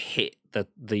to hit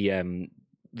the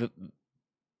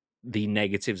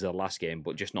negatives of the last game,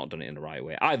 but just not done it in the right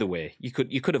way. Either way, you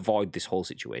could avoid this whole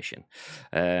situation.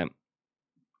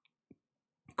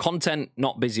 Content,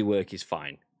 not busy work, is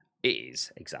fine. It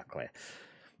is, exactly.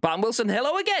 Barton Wilson,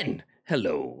 hello again.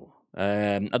 Hello.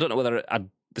 I don't know whether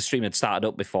the stream had started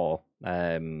up before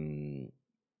you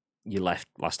left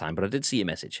last time, but I did see your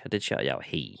message. I did shout you out.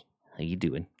 Hey, how you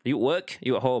doing? Are you at work? Are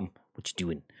you at home? What you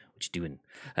doing?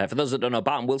 For those that don't know,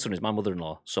 Barton Wilson is my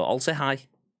mother-in-law, so I'll say hi.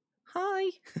 Hi.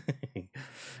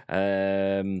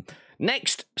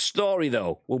 Next story,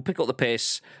 though. We'll pick up the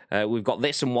pace. We've got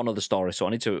this and one other story, so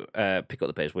I need to pick up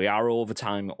the pace. We are over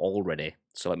time already,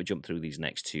 so let me jump through these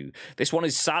next two. This one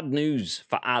is sad news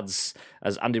for ads,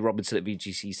 as Andy Robinson at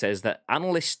VGC says that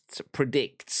analysts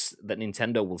predicts that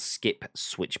Nintendo will skip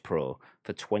Switch Pro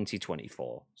for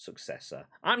 2024 successor.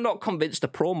 I'm not convinced a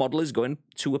Pro model is going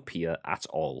to appear at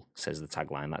all, says the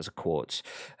tagline. That's a quote.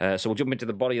 So we'll jump into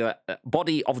the body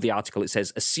of the article. It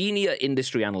says, a senior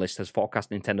industry analyst has forecast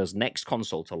Nintendo's next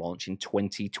console to launch in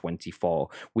 2024,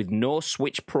 with no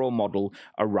Switch Pro model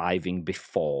arriving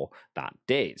before that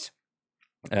date.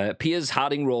 Piers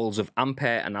Harding Rolls of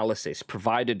Ampere Analysis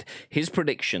provided his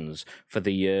predictions for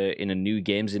the year in a new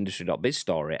GamesIndustry.biz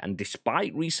story, and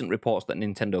despite recent reports that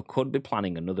Nintendo could be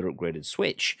planning another upgraded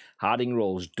Switch, Harding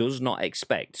Rolls does not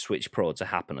expect Switch Pro to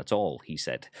happen at all, he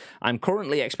said. I'm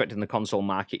currently expecting the console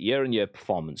market year-on-year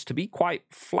performance to be quite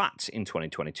flat in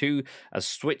 2022 as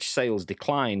Switch sales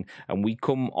decline and we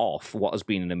come off what has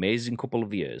been an amazing couple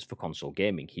of years for console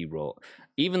gaming, he wrote.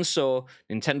 Even so,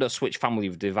 Nintendo Switch family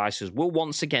of devices will once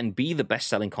once again be the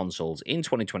best-selling consoles in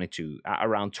 2022 at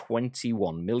around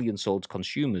 21 million sold to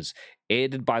consumers,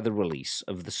 aided by the release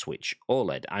of the Switch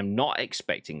OLED. I'm not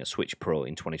expecting a Switch Pro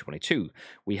in 2022.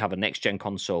 We have a next-gen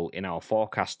console in our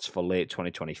forecasts for late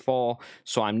 2024,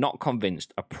 so I'm not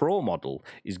convinced a Pro model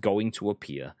is going to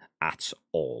appear at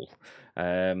all.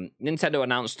 Nintendo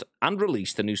announced and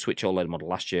released the new Switch OLED model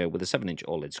last year with a 7-inch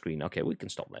OLED screen. Okay, we can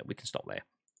stop there.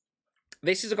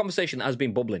 This is a conversation that has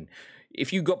been bubbling.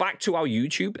 If you go back to our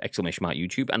YouTube,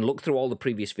 !YouTube, and look through all the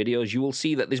previous videos, you will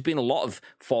see that there's been a lot of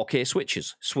 4K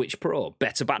switches, Switch Pro,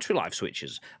 better battery life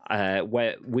switches,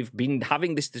 where we've been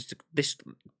having this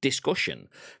discussion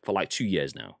for like 2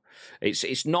 years now.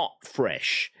 It's not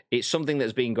fresh. It's something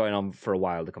that's been going on for a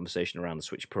while, the conversation around the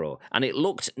Switch Pro. And it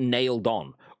looked nailed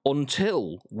on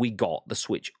until we got the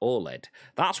Switch OLED.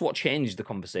 That's what changed the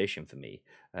conversation for me.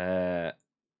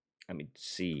 Let me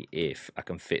see if I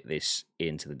can fit this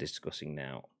into the discussing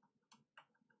now.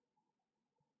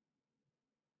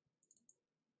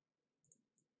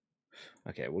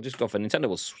 Okay, we'll just go for Nintendo.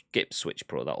 We'll skip Switch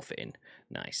Pro. That'll fit in.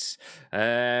 Nice.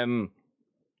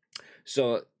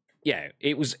 So, yeah,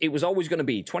 it was always going to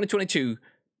be 2022,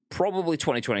 probably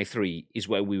 2023 is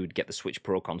where we would get the Switch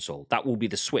Pro console. That will be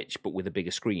the Switch, but with a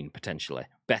bigger screen, potentially.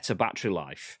 Better battery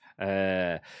life.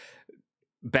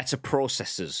 Better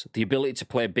processors, the ability to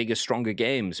play bigger, stronger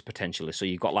games, potentially. So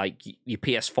you've got like your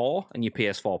PS4 and your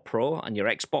PS4 Pro and your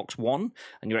Xbox One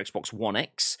and your Xbox One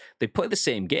X. They play the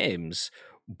same games,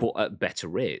 but at better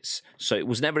rates. So it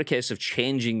was never a case of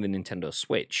changing the Nintendo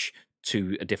Switch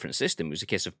to a different system. It was a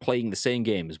case of playing the same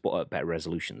games, but at better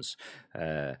resolutions.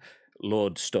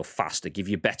 Load stuff faster, give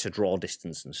you better draw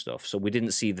distance and stuff. So we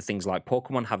didn't see the things like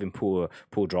Pokemon having poor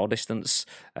draw distance.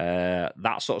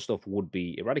 That sort of stuff would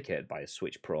be eradicated by a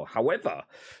Switch Pro. However,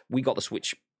 we got the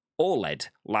Switch OLED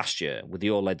last year with the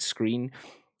OLED screen,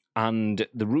 and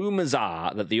the rumors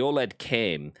are that the OLED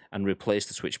came and replaced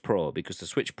the Switch Pro because the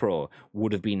Switch Pro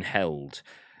would have been held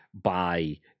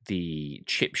by the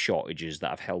chip shortages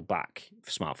that have held back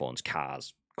smartphones,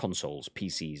 cars, consoles,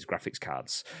 PCs, graphics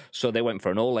cards. So they went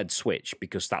for an OLED Switch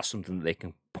because that's something that they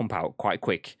can pump out quite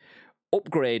quick,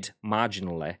 upgrade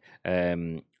marginally,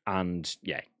 and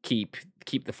yeah, keep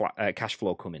the cash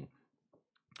flow coming.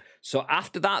 So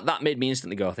after that, that made me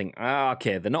instantly go, I think,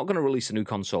 okay, they're not going to release a new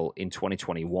console in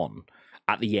 2021,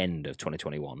 at the end of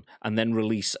 2021, and then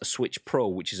release a Switch Pro,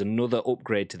 which is another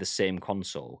upgrade to the same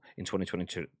console in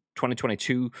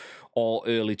 2022 or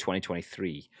early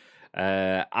 2023.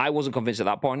 I wasn't convinced at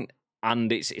that point,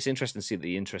 and it's interesting to see that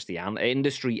the industry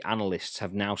analysts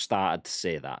have now started to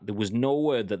say that. There was no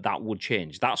word that would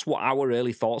change. That's what our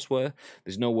early thoughts were.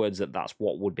 There's no words that that's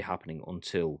what would be happening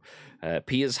until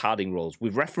Piers Harding rolls.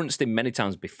 We've referenced him many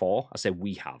times before. I say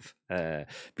we have.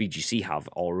 VGC have,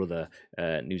 or other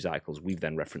news articles. We've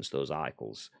then referenced those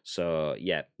articles. So,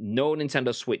 yeah, no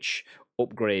Nintendo Switch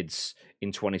upgrades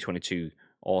in 2022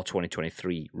 or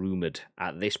 2023 rumored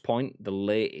at this point. The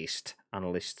latest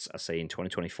analysts are saying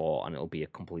 2024, and it'll be a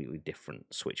completely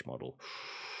different Switch model.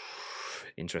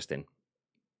 Interesting.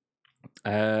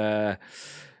 In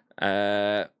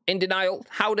denial,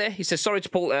 howdy. He says, sorry to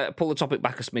pull the topic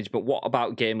back a smidge, but what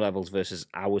about game levels versus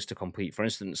hours to complete? For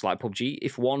instance, like PUBG,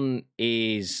 if one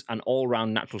is an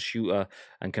all-round natural shooter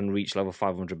and can reach level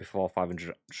 500 before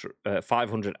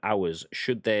 500 hours,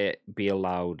 should they be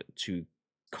allowed to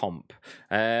comp?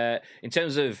 In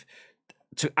terms of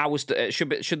hours,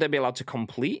 should they be allowed to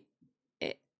complete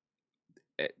it?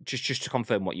 Just to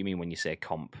confirm what you mean when you say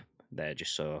comp there,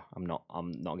 just so I'm not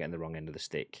getting the wrong end of the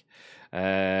stick.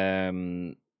 Yeah,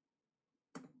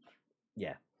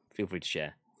 feel free to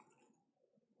share.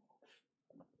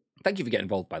 Thank you for getting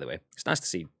involved, by the way. It's nice to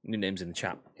see new names in the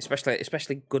chat,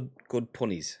 especially good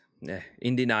punnies. Yeah,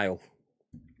 in denial.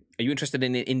 Are you interested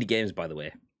in indie games, by the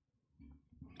way?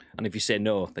 And if you say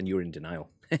no, then you're in denial.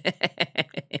 Okay,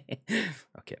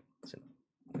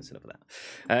 that's enough of that.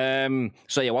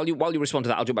 So yeah, while you respond to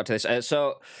that, I'll jump back to this.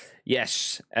 So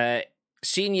yes,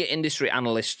 senior industry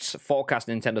analysts forecast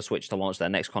Nintendo Switch to launch their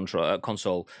next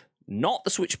console. Not the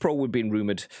Switch Pro we've been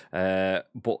rumored,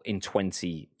 but in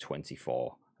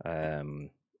 2024. I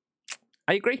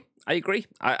agree. I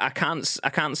can't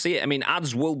see it. I mean,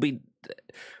 ads will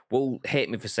hate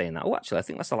me for saying that. Oh, actually, I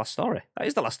think that's the last story. That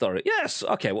is the last story. Yes.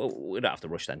 Okay. Well, we don't have to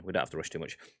rush then. We don't have to rush too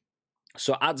much.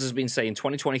 So ads has been saying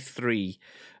 2023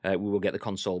 we will get the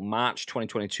console. March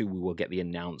 2022 we will get the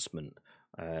announcement.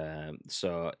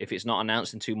 So if it's not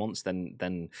announced in 2 months, then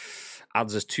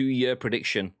ads' 2-year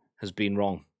prediction has been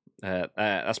wrong.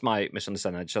 That's my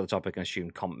misunderstanding. I just saw the topic and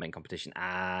assumed main competition.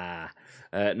 No,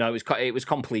 it was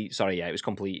complete. Sorry, yeah, it was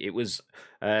complete. It was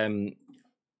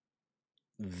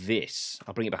this.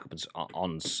 I'll bring it back up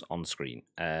on screen.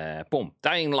 Boom.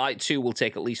 Dying Light 2 will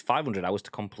take at least 500 hours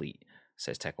to complete,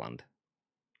 says Techland.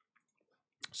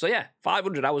 So yeah,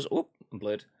 500 hours. Oh, I'm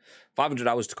blurred. 500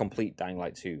 hours to complete Dying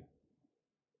Light 2.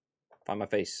 Find my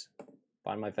face.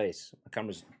 Find my face. My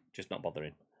camera's just not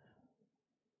bothering.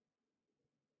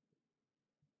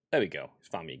 There we go. It's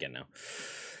found me again now.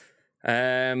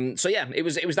 So yeah, it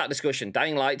was that discussion.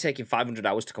 Dying Light taking 500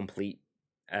 hours to complete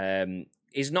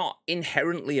is not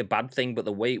inherently a bad thing, but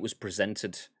the way it was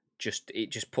presented just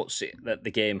puts it that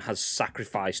the game has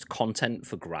sacrificed content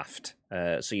for graft.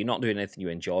 So you're not doing anything you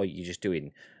enjoy. You're just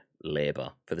doing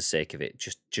labor for the sake of it,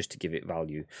 just to give it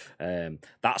value.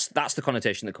 That's the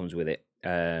connotation that comes with it,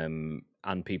 and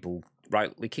people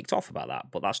rightly kicked off about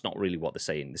that, but that's not really what they're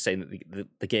saying. They're saying that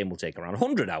the game will take around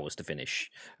 100 hours to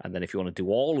finish, and then if you want to do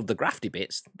all of the grafty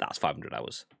bits, that's 500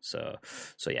 hours. So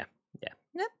yeah.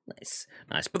 Yeah, nice.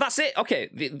 But that's it.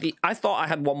 Okay, I thought I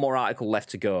had one more article left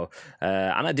to go,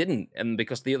 and I didn't, and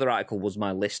because the other article was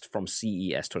my list from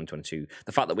CES 2022.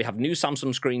 The fact that we have new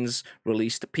Samsung screens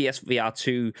released, PSVR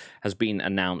 2 has been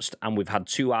announced, and we've had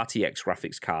 2 RTX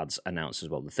graphics cards announced as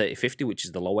well. The 3050, which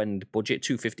is the low-end budget,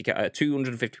 250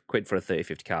 quid for a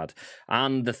 3050 card,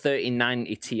 and the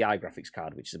 3090 Ti graphics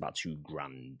card, which is about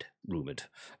 $2,000, rumoured,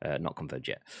 not confirmed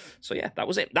yet. So yeah, that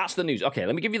was it. That's the news. Okay,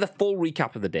 let me give you the full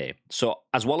recap of the day. So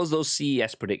as well as those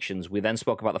CES predictions, we then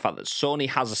spoke about the fact that Sony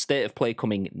has a state of play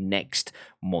coming next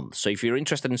month. So if you're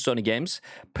interested in Sony games,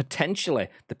 potentially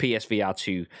the PSVR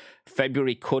 2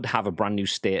 February could have a brand new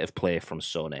state of play from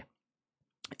Sony.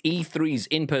 E3's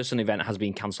in-person event has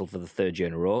been cancelled for the 3rd year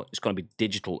in a row. It's going to be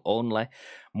digital only.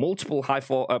 Multiple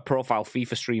high-profile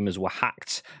FIFA streamers were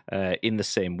hacked in the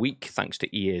same week, thanks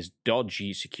to EA's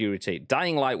dodgy security.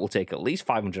 Dying Light will take at least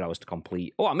 500 hours to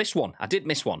complete. Oh, I missed one. I did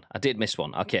miss one.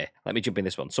 Okay, let me jump in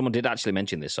this one. Someone did actually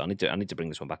mention this, so I need to bring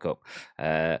this one back up.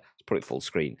 Let's put it full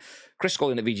screen. Chris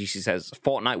Scullion at VGC says,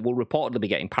 Fortnite will reportedly be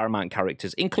getting Paramount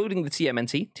characters, including the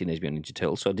TMNT, Teenage Mutant Ninja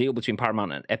Turtles. So a deal between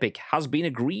Paramount and Epic has been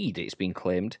agreed, it's been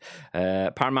claimed.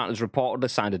 Paramount has reportedly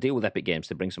signed a deal with Epic Games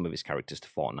to bring some of its characters to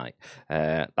Fortnite.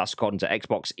 That's according to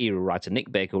Xbox era writer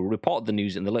Nick Baker, who reported the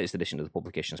news in the latest edition of the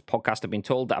Publications podcast. I've been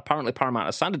told that apparently Paramount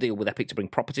has signed a deal with Epic to bring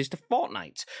properties to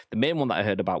Fortnite. The main one that I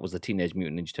heard about was the Teenage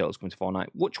Mutant Ninja Turtles coming to Fortnite,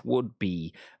 which would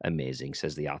be amazing,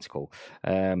 says the article.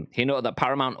 He noted that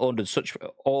Paramount owned such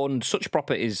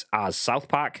properties as South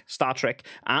Park, Star Trek,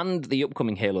 and the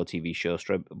upcoming Halo TV show,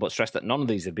 but stressed that none of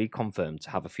these have been confirmed to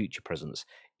have a future presence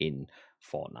in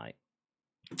Fortnite.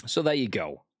 So there you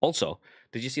go. Also,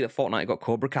 did you see that Fortnite got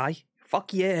Cobra Kai?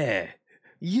 Fuck yeah.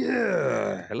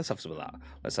 Yeah. Let's have some of that.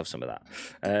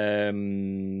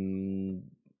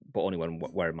 But only when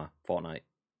wearing my Fortnite.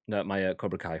 No, my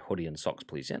Cobra Kai hoodie and socks,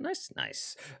 please. Yeah, nice.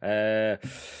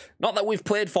 Not that we've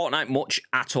played Fortnite much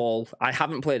at all. I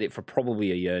haven't played it for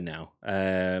probably a year now.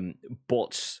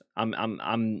 But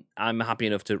I'm happy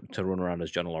enough to run around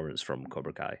as John Lawrence from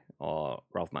Cobra Kai or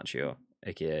Ralph Macchio,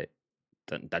 aka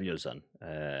Danielson.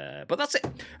 But that's it.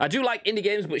 I do like indie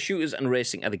games, but shooters and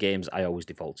racing are the games I always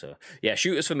default to. Yeah,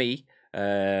 shooters for me.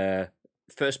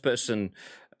 First person,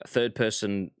 third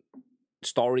person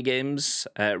story games.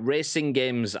 Racing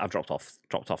games I've dropped off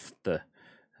the,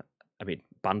 I mean,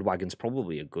 bandwagon's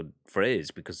probably a good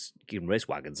phrase because you can race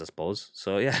wagons, I suppose.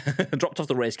 So yeah, dropped off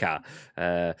the race car.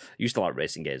 Used to like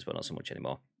racing games, but not so much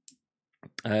anymore.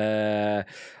 I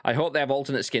hope they have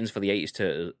alternate skins for the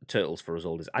 80s turtles for us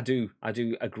oldies. I do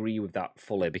agree with that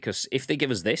fully, because if they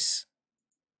give us this,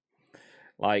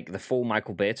 like the full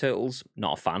Michael Bay turtles,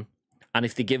 not a fan. And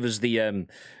if they give us the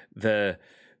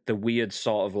weird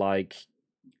sort of like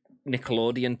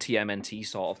Nickelodeon TMNT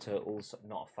sort of turtles,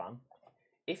 not a fan.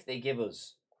 If they give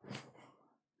us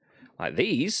like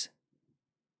these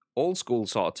old school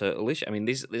sort of turtle-ish, I mean,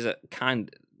 these are kind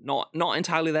not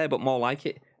entirely there, but more like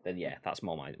it, then yeah, that's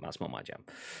more my jam.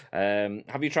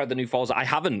 Have you tried the new Forza? I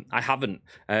haven't.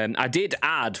 I did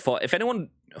add, for if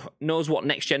anyone knows what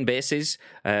Next Gen Base is,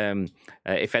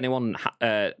 if anyone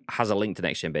has a link to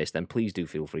Next Gen Base, then please do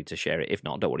feel free to share it. If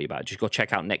not, don't worry about it. Just go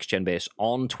check out Next Gen Base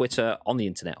on Twitter, on the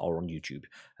internet, or on YouTube.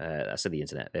 I said the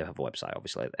internet. They have a website,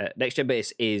 obviously. Next Gen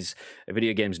Base is a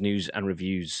video games news and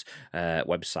reviews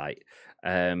website.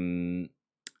 And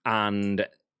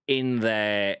in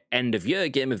their end of year,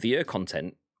 game of the year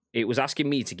content, it was asking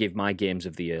me to give my games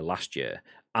of the year last year,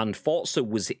 and Forza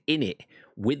was in it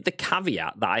with the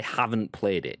caveat that I haven't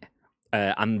played it.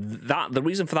 And that the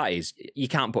reason for that is you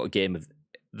can't put a game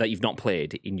that you've not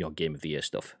played in your game of the year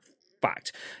stuff.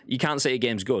 Fact. You can't say a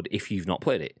game's good if you've not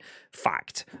played it.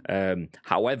 Fact.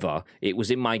 However, it was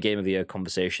in my game of the year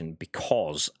conversation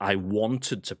because I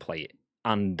wanted to play it.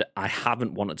 and I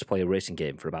haven't wanted to play a racing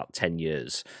game for about 10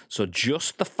 years. So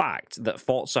just the fact that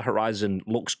Forza Horizon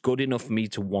looks good enough for me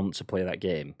to want to play that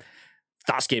game,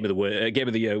 that's game of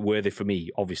the year worthy for me.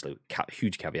 Obviously,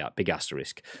 huge caveat, big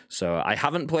asterisk. So I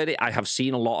haven't played it. I have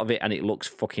seen a lot of it, and it looks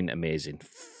fucking amazing.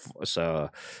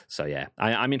 So yeah,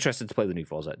 I'm interested to play the new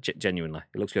Forza. Genuinely,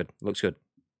 it looks good. It looks good.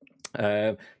 Do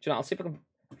you know, I'll see if I can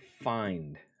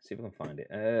find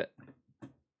it.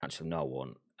 Actually, no, I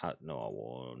won't. No, I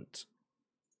won't.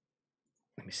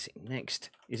 Let me see.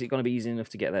 Next. Is it going to be easy enough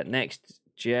to get that? Next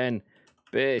gen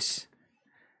base.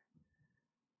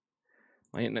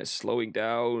 My internet's slowing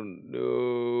down.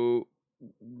 No.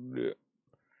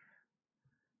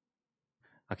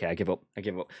 Okay, I give up.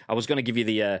 I was going to give you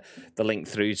the link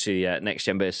through to Next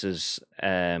Gen Base's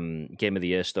Game of the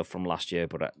Year stuff from last year,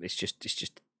 but it's just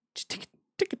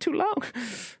taking too long.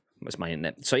 That's my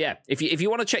internet. So yeah, if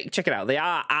you want to check it out, they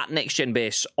are at Next Gen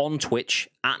Base on Twitch,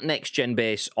 at Next Gen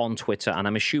Base on Twitter, and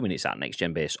I'm assuming it's at Next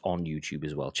Gen Base on YouTube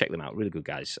as well. Check them out, really good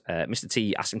guys. Mr.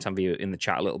 T asked him to have you in the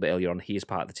chat a little bit earlier on. He is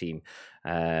part of the team,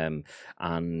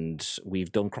 and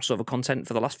we've done crossover content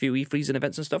for the last few E3s and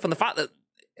events and stuff. And the fact that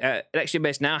Next Gen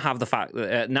Base now have the fact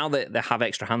that now that they have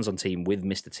extra hands on team with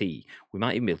Mr. T, we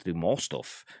might even be able to do more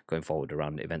stuff going forward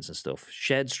around events and stuff,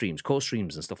 shared streams,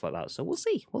 co-streams and stuff like that. So we'll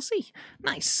see.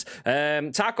 Nice.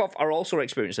 Tarkov are also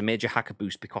experiencing a major hacker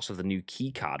boost because of the new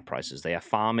key card prices. They are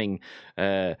farming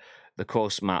the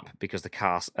coast map because the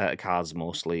cards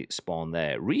mostly spawn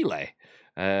there. Really?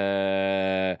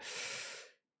 Yeah.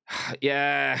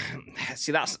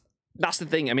 See, that's the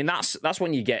thing. I mean, that's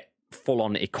when you get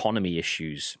full-on economy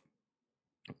issues.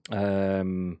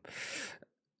 Like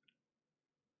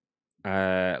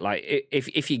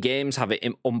if your games have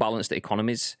unbalanced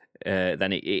economies,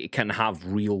 then it can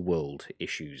have real-world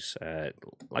issues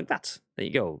like that. There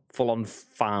you go, full-on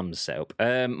farm setup.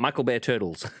 Michael Bay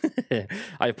Turtles.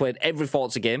 I've played every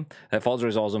Forza game. Forza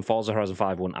is awesome. Forza Horizon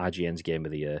 5 won IGN's Game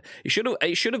of the Year. It should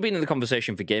have been in the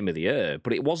conversation for Game of the Year,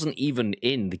 but it wasn't even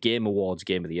in the Game Awards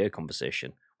Game of the Year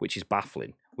conversation, which is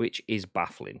baffling.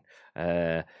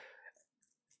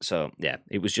 So yeah,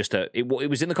 it was just it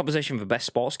was in the conversation for best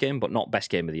sports game, but not best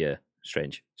game of the year.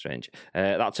 Strange.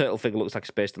 That turtle figure looks like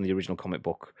it's based on the original comic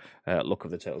book look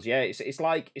of the turtles. Yeah, it's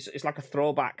like a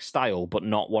throwback style, but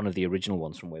not one of the original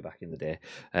ones from way back in the day.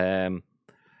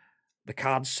 The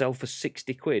cards sell for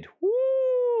 £60.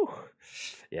 Woo!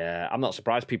 Yeah, I'm not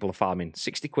surprised people are farming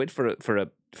 £60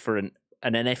 for an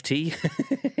NFT.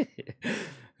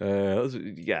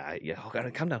 Yeah. Oh,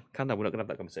 calm down. We're not gonna have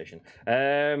that conversation.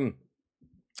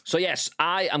 So yes,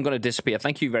 I am going to disappear.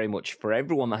 Thank you very much for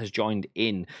everyone that has joined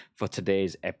in for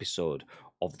today's episode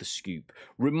of The Scoop.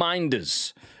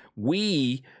 Reminders,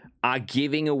 we are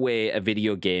giving away a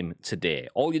video game today.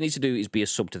 All you need to do is be a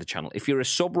sub to the channel. If you're a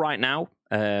sub right now,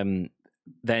 then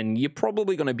you're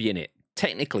probably going to be in it.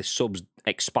 Technically, subs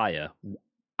expire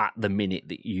at the minute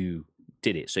that you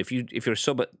did it. So if you're a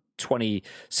sub at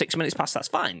 26 minutes past, that's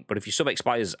fine. But if your sub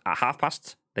expires at half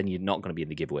past, then you're not going to be in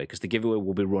the giveaway, because the giveaway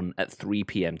will be run at 3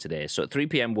 p.m. today. So at 3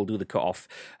 p.m. we'll do the cutoff.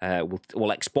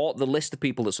 We'll export the list of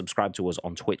people that subscribe to us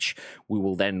on Twitch. We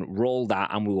will then roll that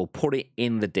and we will put it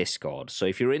in the Discord. So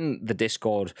if you're in the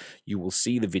Discord, you will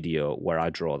see the video where I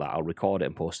draw that. I'll record it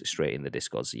and post it straight in the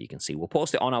Discord so you can see. We'll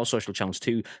post it on our social channels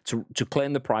too. To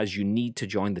claim the prize, you need to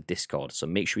join the Discord. So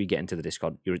make sure you get into the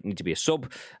Discord. You need to be a sub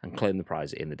and claim the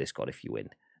prize in the Discord if you win.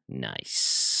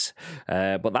 Nice.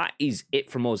 But that is it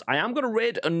from us. I am going to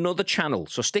raid another channel,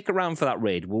 so stick around for that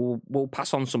raid. We'll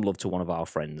pass on some love to one of our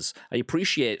friends. I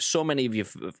appreciate so many of you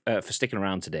for sticking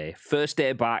around today. First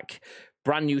day back,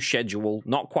 brand new schedule,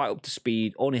 not quite up to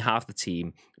speed, only half the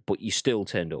team, but you still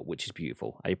turned up, which is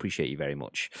beautiful. I appreciate you very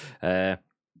much. What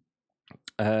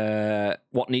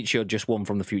Nietzsche just won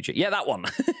from the future? Yeah, that one.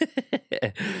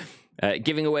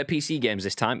 Giving away PC games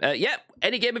this time. Yeah,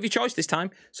 any game of your choice this time.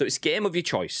 So it's game of your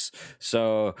choice.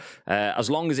 So as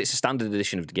long as it's a standard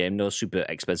edition of the game, no super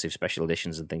expensive special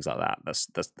editions and things like that. That's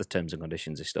the terms and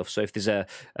conditions and stuff. So if there's a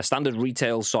standard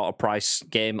retail sort of price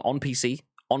game on PC,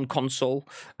 on console,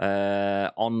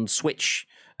 on Switch,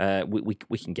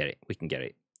 we can get it. We can get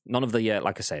it. None of the,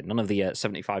 like I said, none of the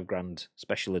 75 grand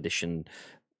special edition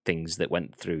things that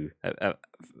went through a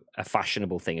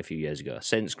fashionable thing a few years ago.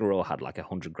 Saints Row had like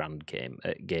 100 grand game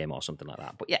or something like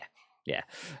that. But yeah.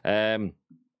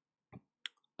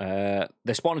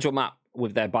 They spawn into a map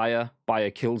with their buyer.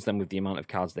 Buyer kills them with the amount of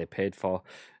cards they paid for.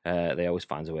 They always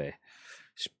finds a way.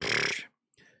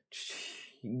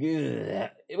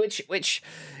 Which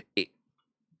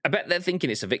I bet they're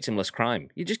thinking it's a victimless crime.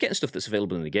 You're just getting stuff that's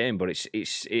available in the game, but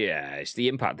it's the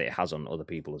impact that it has on other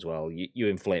people as well. You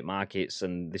inflate markets,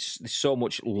 and there's so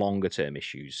much longer term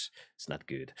issues It's not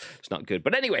good. It's not good.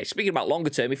 But anyway, speaking about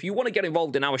longer term, if you want to get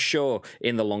involved in our show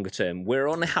in the longer term, we're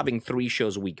only having 3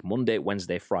 shows a week, Monday,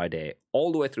 Wednesday, Friday,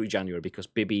 all the way through January because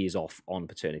Bibby is off on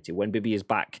paternity. When Bibby is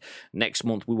back next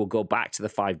month, we will go back to the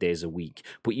 5 days a week.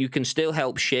 But you can still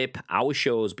help shape our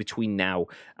shows between now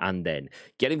and then.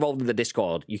 Get involved in the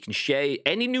Discord. You can share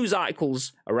any news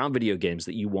articles around video games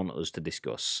that you want us to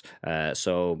discuss.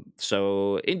 So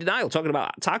in denial, talking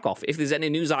about Tarkov, if there's any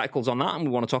news articles on that and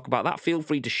we want to talk about that, feel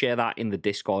free to share that in the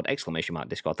Discord,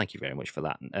 !Discord. Thank you very much for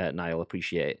that, Niall.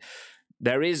 Appreciate it.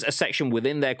 There is a section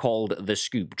within there called The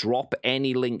Scoop. Drop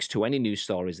any links to any news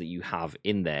stories that you have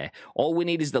in there. All we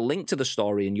need is the link to the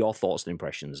story and your thoughts and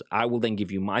impressions. I will then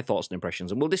give you my thoughts and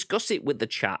impressions, and we'll discuss it with the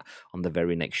chat on the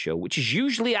very next show, which is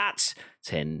usually at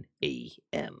 10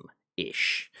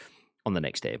 a.m.-ish on the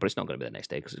next day. But it's not going to be the next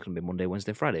day because it's going to be Monday,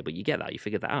 Wednesday, Friday. But you get that. You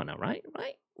figured that out now, right?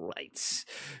 Right.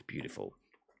 Beautiful.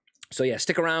 So yeah,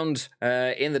 stick around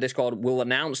in the Discord. We'll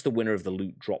announce the winner of the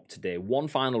loot drop today. One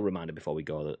final reminder before we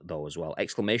go, though, as well.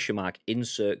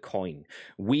 !Insert coin.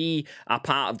 We are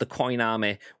part of the coin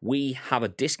army. We have a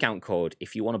discount code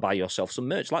if you want to buy yourself some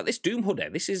merch, like this Doom hoodie.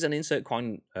 This is an Insert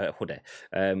Coin hoodie.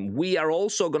 We are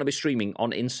also going to be streaming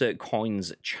on Insert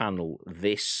Coin's channel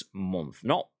this month.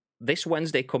 Not this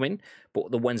Wednesday coming,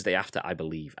 but the Wednesday after, I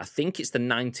believe. I think it's the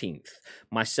 19th.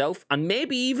 Myself, and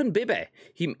maybe even Bibby.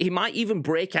 He might even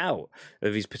break out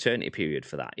of his paternity period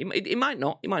for that. It might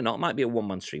not. It might be a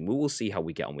one-man stream. We will see how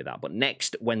we get on with that. But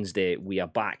next Wednesday, we are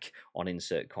back on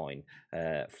Insert Coin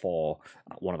for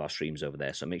one of our streams over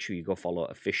there. So make sure you go follow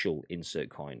official Insert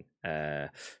Coin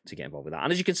to get involved with that.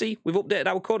 And as you can see, we've updated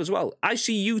our code as well.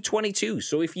 ICU22.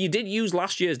 So if you did use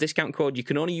last year's discount code, you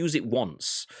can only use it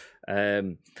once.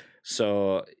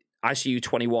 So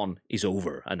ICU21 is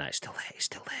over, and it's still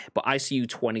there. But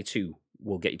ICU22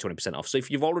 will get you 20% off. So if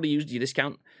you've already used your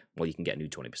discount, well, you can get a new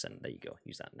 20%. There you go.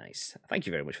 Use that. Nice. Thank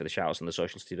you very much for the shout-outs on the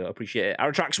socials, Tito. Appreciate it.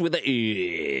 Our tracks with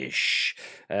the ish.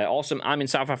 Awesome. I'm in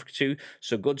South Africa too,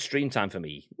 so good stream time for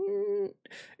me.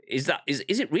 Is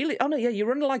it really? Oh no, yeah, you're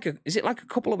running is it like a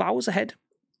couple of hours ahead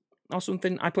or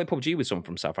something? I play PUBG with someone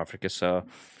from South Africa,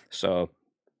 so.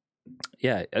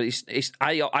 Yeah,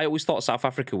 I always thought South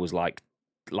Africa was like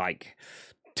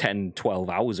 10, 12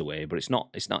 hours away, but it's not.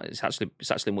 It's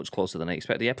actually much closer than I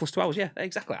expected. Yeah, plus 2 hours. Yeah,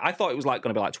 exactly. I thought it was like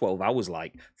going to be like 12 hours,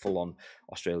 like full on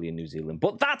Australia and New Zealand.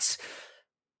 But that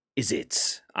is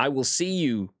it. I will see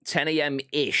you 10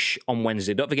 a.m.-ish on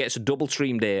Wednesday. Don't forget, it's a double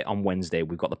stream day on Wednesday.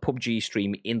 We've got the PUBG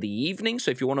stream in the evening,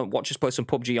 so if you want to watch us play some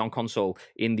PUBG on console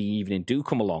in the evening, do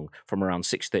come along from around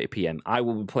 6:30 p.m. I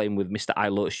will be playing with Mr.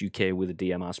 iLotus UK with a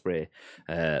DMR spray.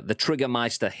 The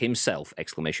Triggermeister himself, !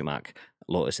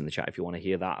 Lotus in the chat if you want to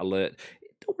hear that alert.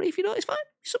 Don't worry if you don't, it's fine.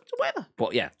 It's up to whatever.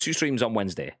 But yeah, 2 streams on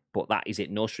Wednesday. But that is it.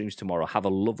 No streams tomorrow. Have a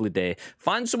lovely day.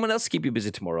 Find someone else to keep you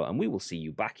busy tomorrow, and we will see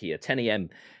you back here 10 a.m.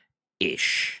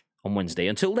 ish on Wednesday.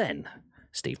 Until then,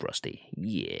 stay frosty.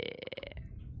 Yeah.